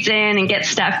just digs in and gets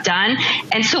stuff done.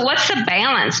 And so what's the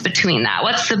balance between that?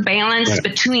 What's the balance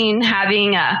between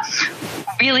having a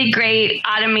really great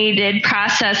automated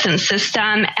process and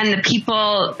system and the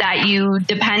people that you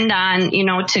depend on,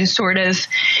 to sort of,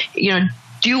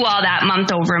 do all that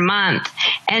month over month.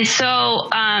 And so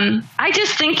I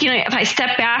just think, if I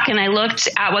step back and I looked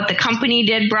at what the company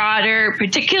did broader,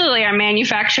 particularly our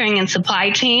manufacturing and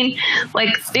supply chain,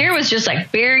 there was just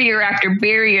barrier after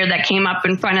barrier that came up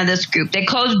in front of this group. They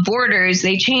closed borders,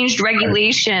 they changed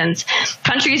regulations,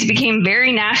 countries became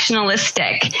very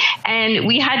nationalistic, and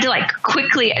we had to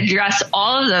quickly address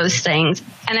all of those things.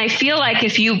 And I feel like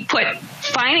if you put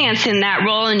finance in that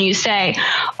role and you say,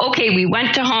 okay, we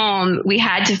went to home, we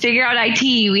had to figure out IT,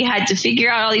 we had to figure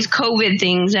out all these COVID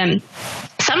things, and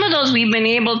some of those we've been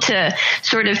able to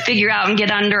sort of figure out and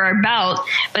get under our belt,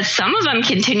 but some of them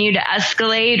continue to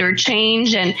escalate or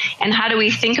change. And how do we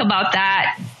think about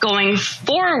that going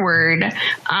forward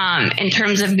in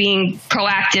terms of being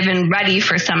proactive and ready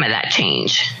for some of that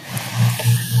change?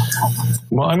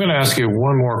 Well, I'm going to ask you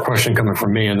one more question coming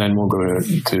from me, and then we'll go to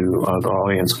the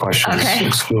audience questions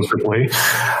exclusively.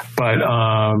 But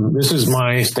this is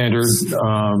my standard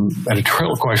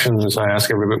editorial questions as I ask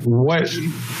everybody.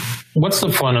 What's the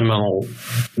fundamental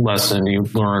lesson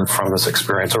you've learned from this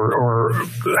experience? Or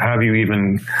have you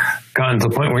even gotten to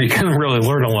the point where you can really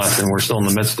learn a lesson? We're still in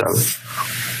the midst of it.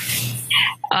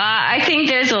 I think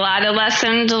there's a lot of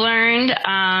lessons learned.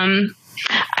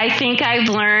 I think I've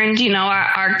learned,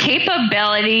 our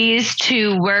capabilities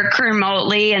to work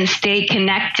remotely and stay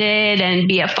connected and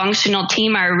be a functional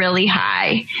team are really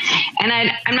high. And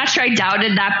I'm not sure I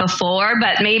doubted that before,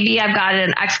 but maybe I've got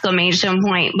an exclamation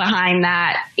point behind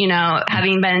that,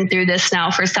 having been through this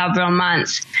now for several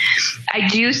months. I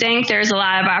do think there's a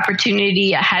lot of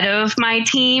opportunity ahead of my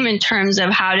team in terms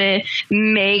of how to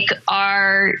make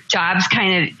our jobs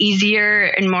kind of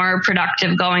easier and more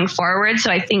productive going forward.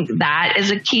 So I think that is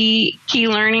a key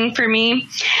learning for me.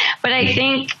 But I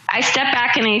think I step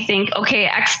back and I think, okay,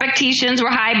 expectations were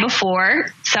high before.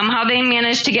 Somehow they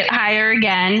managed to get higher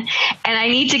again. And I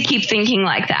need to keep thinking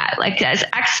like that. As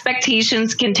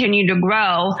expectations continue to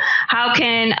grow, how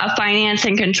can a finance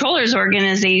and controllers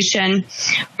organization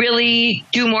really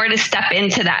do more to step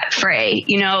into that fray?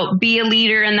 Be a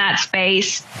leader in that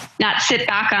space, not sit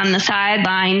back on the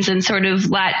sidelines and sort of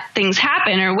let things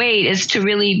happen or wait, is to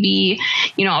really be,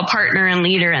 a partner and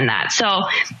leader in that. So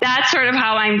that's sort of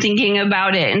how I'm thinking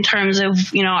about it in terms of,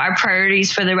 our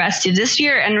priorities for the rest of this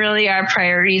year and really our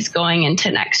priorities going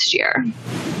into next year.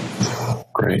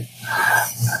 Great.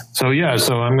 So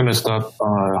I'm going to stop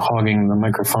hogging the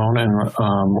microphone, and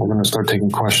we're going to start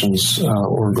taking questions.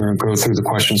 We're going to go through the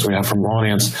questions we have from the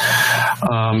audience.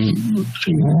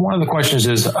 One of the questions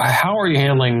is, how are you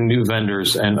handling new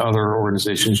vendors and other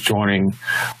organizations joining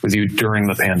with you during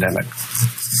the pandemic?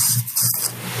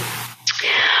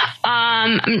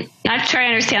 I'm not sure I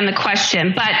understand the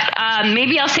question, but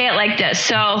maybe I'll say it like this.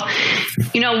 So,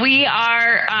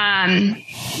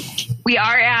 we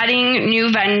are adding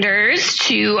new vendors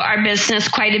to our business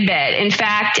quite a bit. In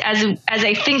fact, as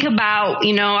I think about,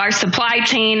 our supply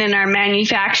chain and our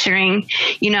manufacturing,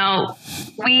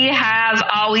 we have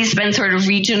always been sort of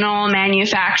regional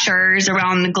manufacturers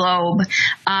around the globe,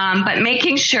 but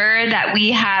making sure that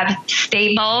we have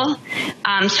stable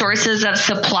sources of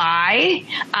supply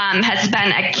has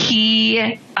been a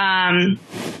key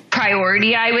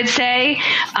priority, I would say,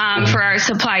 for our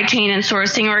supply chain and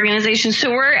sourcing organization. So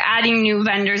we're adding new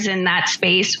vendors in that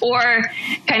space, or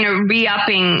kind of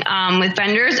re-upping with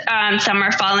vendors. Some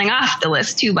are falling off the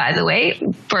list too, by the way,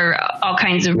 for all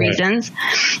kinds of reasons.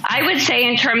 I would say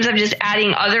in terms of just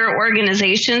adding other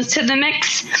organizations to the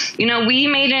mix, we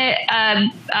made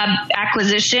an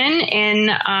acquisition in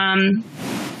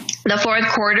the fourth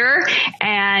quarter,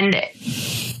 and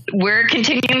we're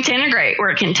continuing to integrate.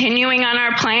 We're continuing on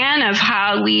our plan of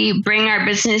how we bring our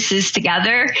businesses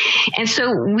together. And so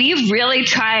we've really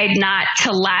tried not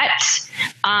to let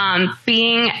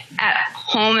being at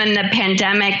home in the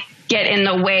pandemic get in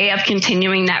the way of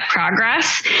continuing that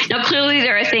progress. Now, clearly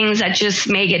there are things that just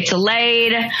may get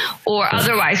delayed or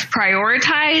otherwise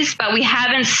prioritized, but we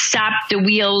haven't stopped the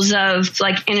wheels of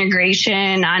like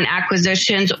integration on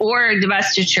acquisitions or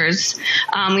divestitures.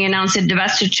 We announced a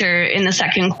divestiture in the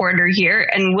second quarter here,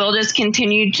 and we'll just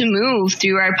continue to move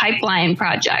through our pipeline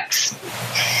projects.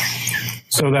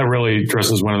 So that really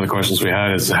addresses one of the questions we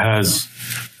had, is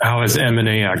how has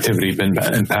M&A activity been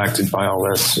impacted by all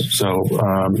this? So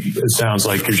it sounds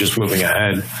like you're just moving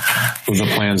ahead with the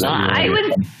plans.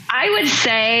 I would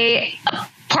say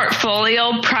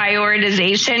portfolio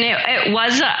prioritization. It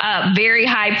was a very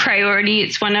high priority.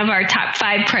 It's one of our top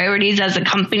 5 priorities as a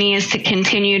company, is to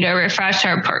continue to refresh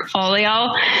our portfolio.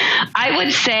 I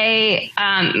would say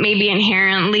maybe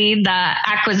inherently the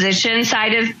acquisition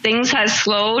side of things has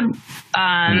slowed.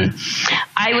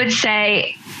 I would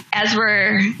say as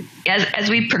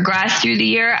we progress through the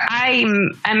year,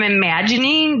 I'm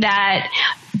imagining that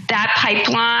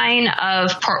pipeline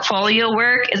of portfolio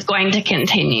work is going to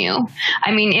continue.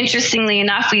 I mean, interestingly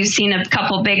enough, we've seen a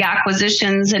couple big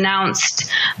acquisitions announced,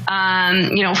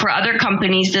 for other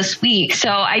companies this week. So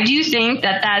I do think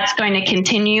that that's going to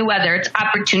continue, whether it's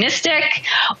opportunistic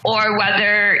or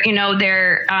whether,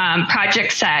 they're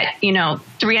projects that,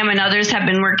 3M and others have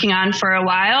been working on for a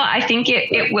while. I think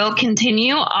it will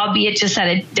continue, albeit just at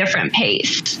a different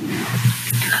pace.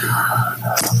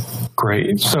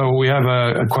 Great. So we have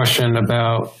a question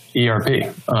about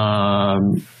ERP.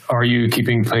 Are you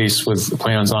keeping pace with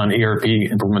plans on ERP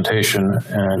implementation?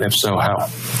 And if so, how?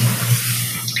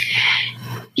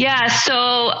 Yeah,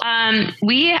 so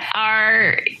we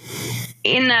are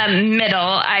in the middle,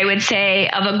 I would say,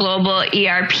 of a global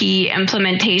ERP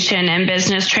implementation and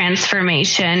business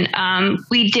transformation.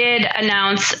 We did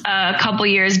announce a couple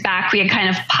years back, we had kind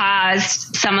of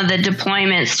paused some of the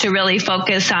deployments to really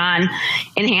focus on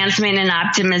enhancement and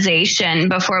optimization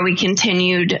before we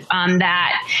continued on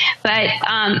that. But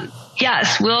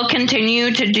yes, we'll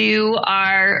continue to do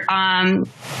our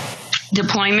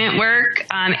deployment work.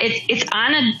 It's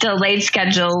on a delayed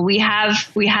schedule. We have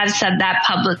said that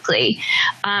publicly,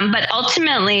 but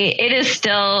ultimately it is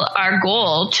still our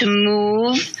goal to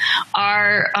move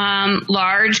our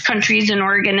large countries and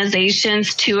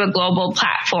organizations to a global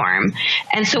platform,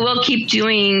 and so we'll keep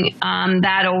doing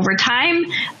that over time.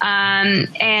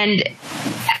 And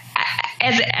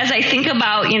as I think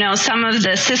about, some of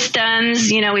the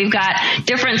systems, we've got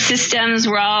different systems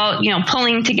we're all,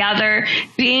 pulling together.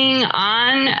 Being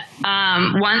on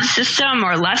one system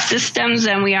or less systems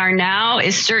than we are now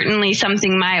is certainly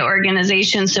something my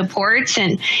organization supports.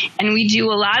 And we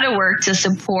do a lot of work to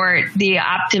support the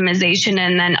optimization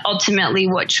and then ultimately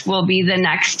which will be the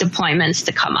next deployments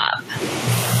to come up.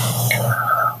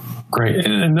 Great.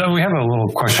 And then we have I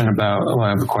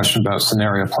have a question about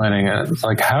scenario planning. It's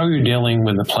like, how are you dealing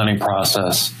with the planning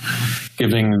process,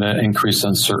 given the increased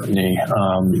uncertainty?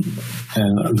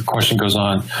 And the question goes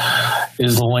on,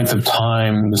 is the length of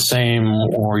time the same,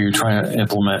 or are you trying to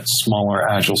implement smaller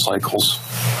agile cycles?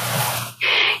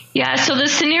 Yeah, so the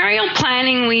scenario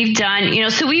planning we've done,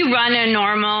 so we run a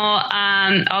normal,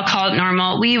 I'll call it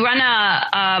normal. We run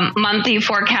a monthly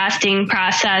forecasting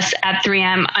process at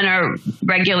 3M on a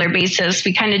regular basis.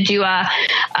 We kind of do a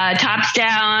tops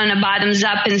down, a bottoms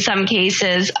up in some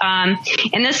cases.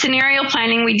 In the scenario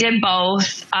planning, we did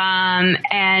both,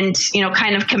 and,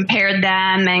 kind of compared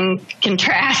them and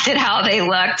contrasted how they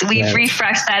looked. We've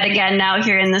refreshed that again now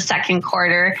here in the second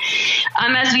quarter.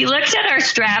 As we looked at our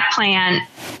strat plan,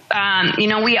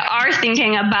 we are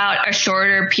thinking about a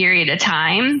shorter period of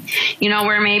time,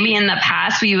 where maybe in the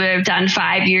past we would have done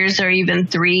 5 years or even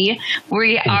 3.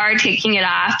 We are taking it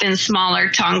off in smaller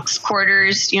chunks,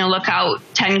 quarters, look out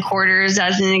 10 quarters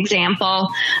as an example.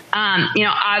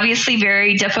 Obviously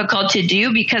very difficult to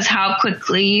do because how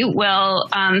quickly will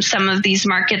some of these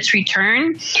markets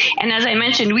return? And as I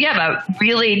mentioned, we have a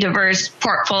really diverse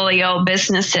portfolio of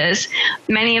businesses,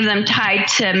 many of them tied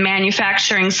to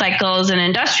manufacturing cycles and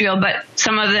industrial, but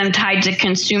some of them tied to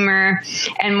consumer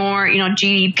and more,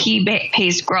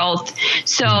 GDP-based growth.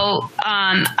 So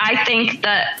I think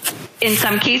that in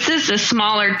some cases, the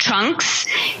smaller chunks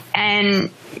and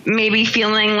maybe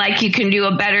feeling like you can do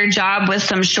a better job with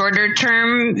some shorter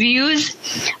term views.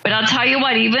 But I'll tell you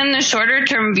what, even the shorter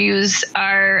term views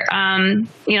are,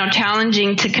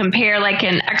 challenging to compare like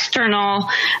an external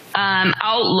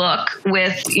outlook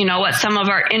with, what some of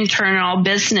our internal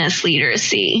business leaders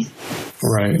see.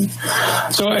 Right.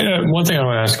 So one thing I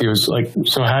want to ask you is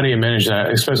so how do you manage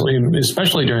that,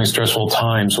 especially during stressful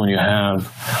times when you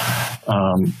have,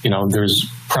 there's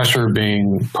pressure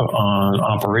being put on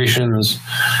operations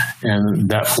and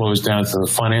that flows down to the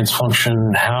finance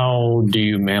function. How do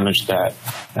you manage that?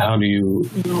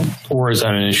 Or is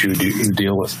that an issue you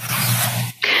deal with?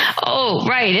 Oh,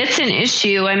 right. It's an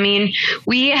issue. I mean,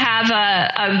 we have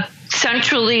a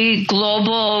centrally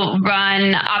global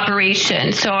run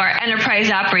operation. So our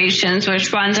enterprise operations,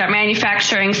 which runs our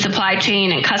manufacturing, supply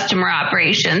chain, and customer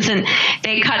operations, and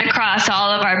they cut across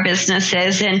all of our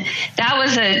businesses. And that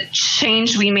was a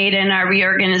change we made in our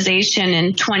reorganization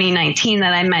in 2019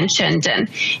 that I mentioned. And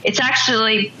it's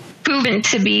actually proven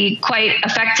to be quite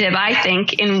effective, I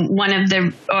think, in one of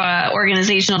the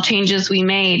organizational changes we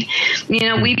made.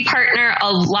 We partner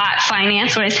a lot,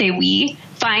 finance, when I say we,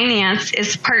 finance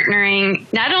is partnering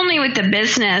not only with the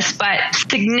business, but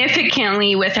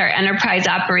significantly with our enterprise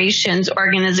operations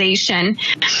organization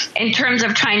in terms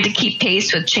of trying to keep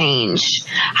pace with change.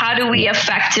 How do we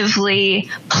effectively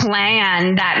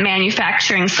plan that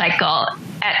manufacturing cycle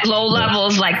at low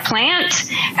levels like plant,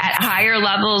 at higher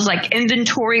levels like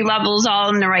inventory levels, all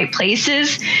in the right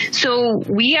places? So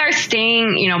we are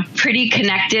staying, pretty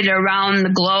connected around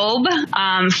the globe,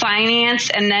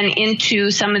 finance, and then into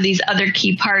some of these other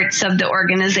key parts of the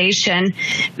organization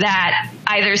that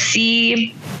either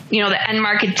see, the end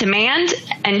market demand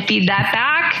and feed that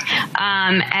back,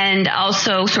 and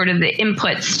also sort of the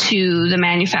inputs to the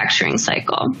manufacturing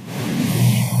cycle.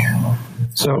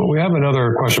 So we have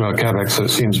another question about CapEx. So it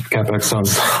seems CapEx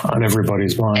sounds on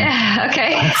everybody's mind.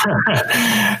 Okay.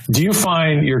 Do you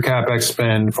find your CapEx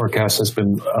spend forecast has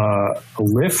been a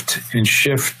lift and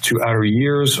shift to outer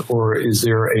years, or is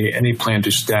there any plan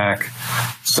to stack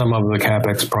some of the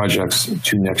CapEx projects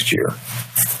to next year?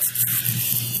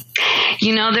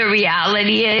 The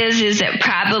reality is it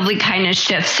probably kind of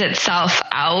shifts itself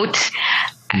out.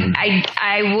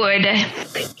 I would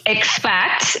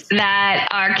expect that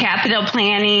our capital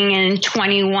planning in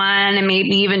 21 and maybe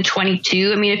even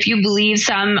 22, if you believe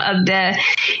some of the,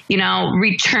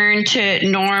 return to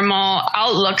normal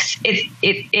outlooks,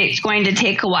 it's going to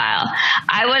take a while.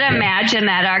 I would imagine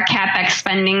that our CapEx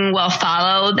spending will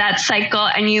follow that cycle,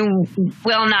 and you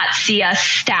will not see us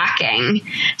stacking.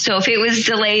 So if it was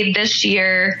delayed this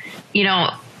year,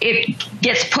 it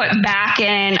gets put back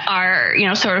in our,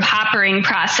 sort of hoppering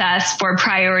process for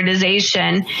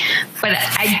prioritization. But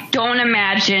I don't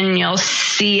imagine you'll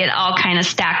see it all kind of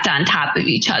stacked on top of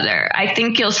each other. I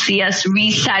think you'll see us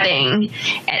resetting,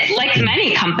 like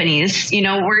many companies.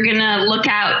 We're going to look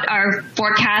at our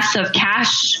forecasts of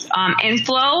cash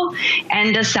inflow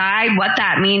and decide what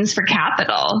that means for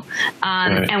capital,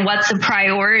 and what's a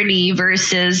priority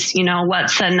versus,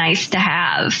 what's a nice to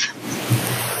have.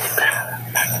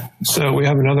 So we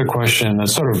have another question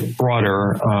that's sort of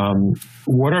broader.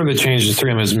 What are the changes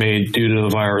 3M has made due to the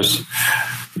virus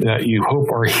that you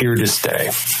hope are here to stay?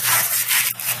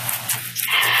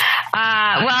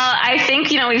 Well, I think,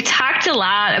 we've talked a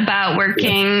lot about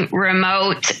working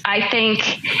remote. I think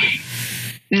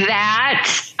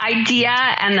that idea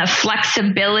and the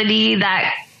flexibility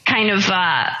that kind of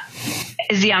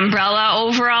is the umbrella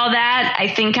over all that. I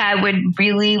think I would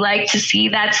really like to see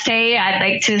that stay. I'd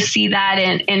like to see that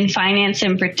in finance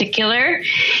in particular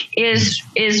is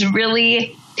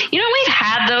really, we've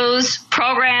had those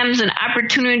programs and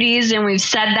opportunities, and we've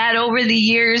said that over the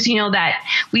years, that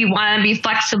we want to be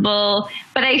flexible.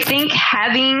 But I think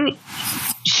having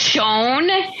shown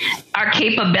our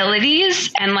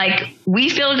capabilities and we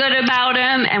feel good about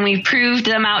them and we proved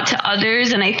them out to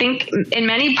others. And I think in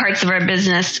many parts of our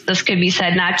business, this could be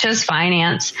said, not just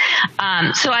finance.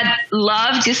 So I'd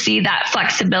love to see that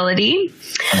flexibility.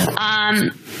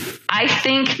 I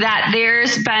think that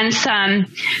there's been some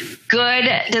good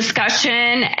discussion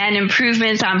and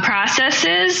improvements on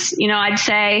processes. I'd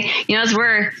say, as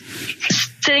we're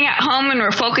sitting at home and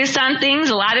we're focused on things,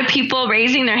 a lot of people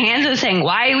raising their hands and saying,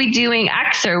 why are we doing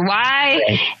X or Y?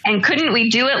 And couldn't we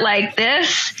do it like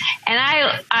this? And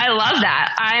I love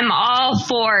that. I'm all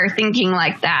for thinking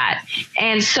like that.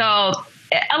 And so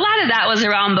a lot of that was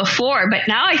around before, but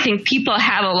now I think people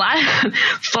have a lot of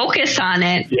focus on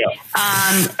it.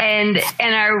 And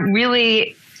are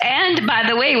really. And by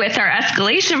the way, with our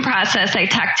escalation process, I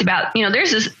talked about,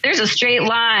 there's a straight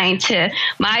line to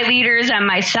my leaders and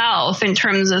myself in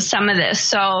terms of some of this.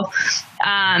 So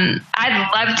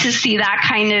I'd love to see that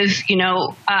kind of,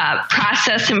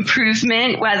 process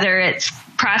improvement, whether it's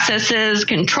processes,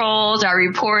 controls, our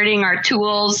reporting, our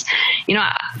tools,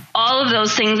 all of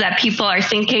those things that people are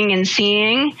thinking and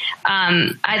seeing.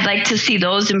 I'd like to see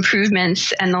those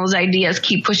improvements and those ideas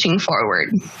keep pushing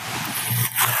forward.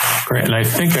 Great. And I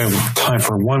think I have time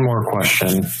for one more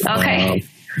question. Okay.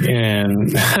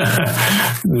 And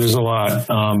there's a lot.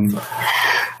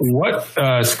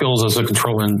 What skills as a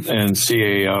controller and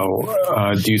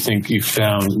CAO do you think you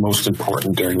found most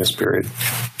important during this period?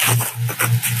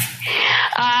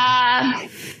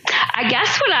 I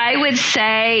guess what I would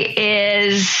say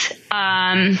is,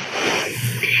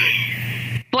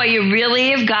 you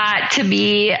really have got to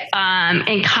be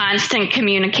in constant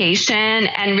communication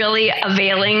and really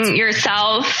availing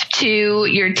yourself to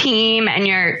your team and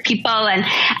your people and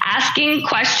asking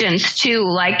questions too.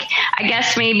 I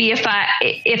guess maybe if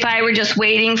I were just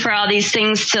waiting for all these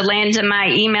things to land in my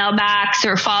email box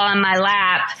or fall on my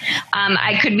lap,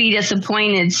 I could be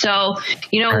disappointed. So,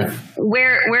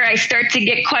 where I start to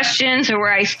get questions or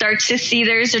where I start to see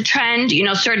there's a trend,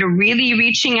 sort of really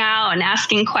reaching out and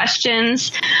asking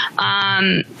questions.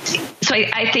 So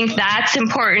I think that's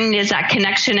important, is that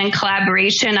connection and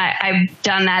collaboration. I've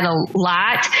done that a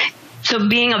lot. So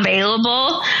being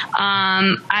available,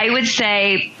 I would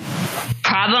say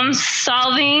problem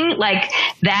solving,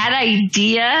 that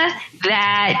idea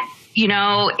that,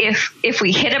 if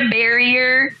we hit a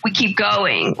barrier, we keep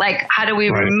going. How do we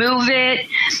remove it?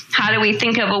 How do we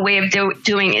think of a way of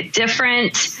doing it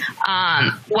different?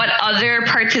 What other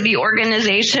parts of the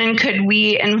organization could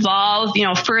we involve,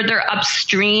 further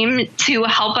upstream to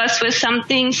help us with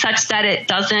something such that it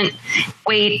doesn't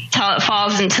wait till it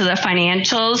falls into the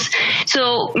financials?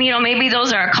 So, maybe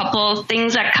those are a couple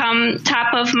things that come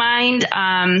top of mind.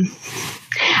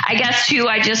 I guess too,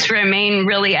 I just remain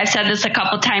really, I've said this a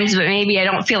couple times, but maybe I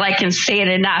don't feel I can say it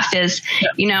enough, is,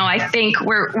 I think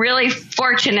we're really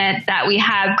fortunate that we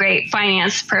have great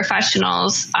finance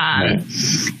professionals.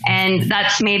 And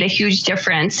that's made a huge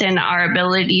difference in our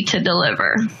ability to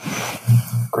deliver.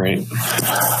 Great.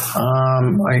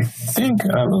 I think,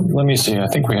 let me see, I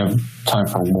think we have time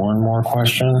for one more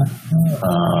question.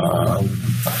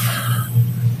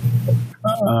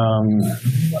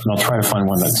 I'll try to find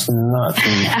one that's not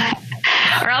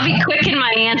or I'll be quick in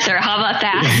my answer. How about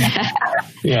that?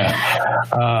 Yeah.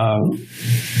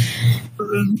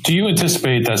 Do you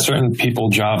anticipate that certain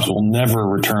jobs will never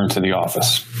return to the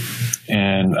office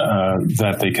and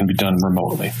that they can be done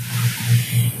remotely?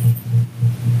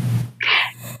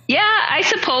 Yeah, I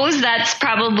suppose that's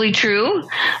probably true.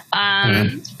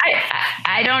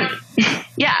 I don't.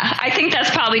 Yeah, I think that's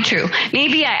probably true.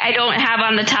 Maybe I don't have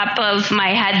on the top of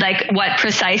my head what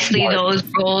precisely those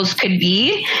roles could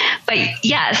be, but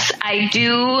yes, I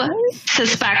do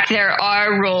suspect there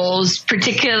are roles,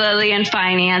 particularly in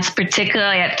finance,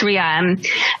 particularly at 3M,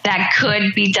 that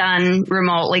could be done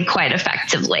remotely quite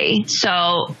effectively.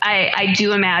 So I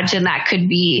do imagine that could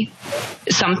be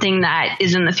something that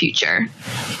is in the future.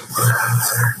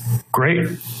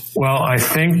 Great. Well, I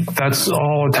think that's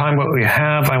all the time that we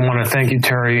have. I want to thank you,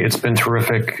 Terry. It's been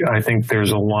terrific. I think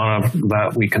there's a lot of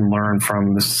that we can learn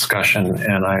from this discussion,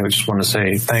 and I just want to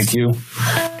say thank you,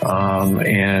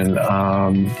 and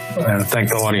thank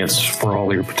the audience for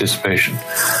all your participation.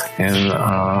 And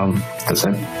that's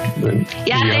it.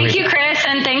 Yeah, thank you, Chris,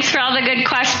 and thanks for all the good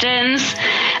questions.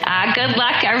 Good good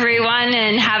luck, everyone,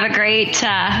 and have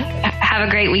a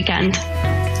great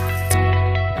weekend.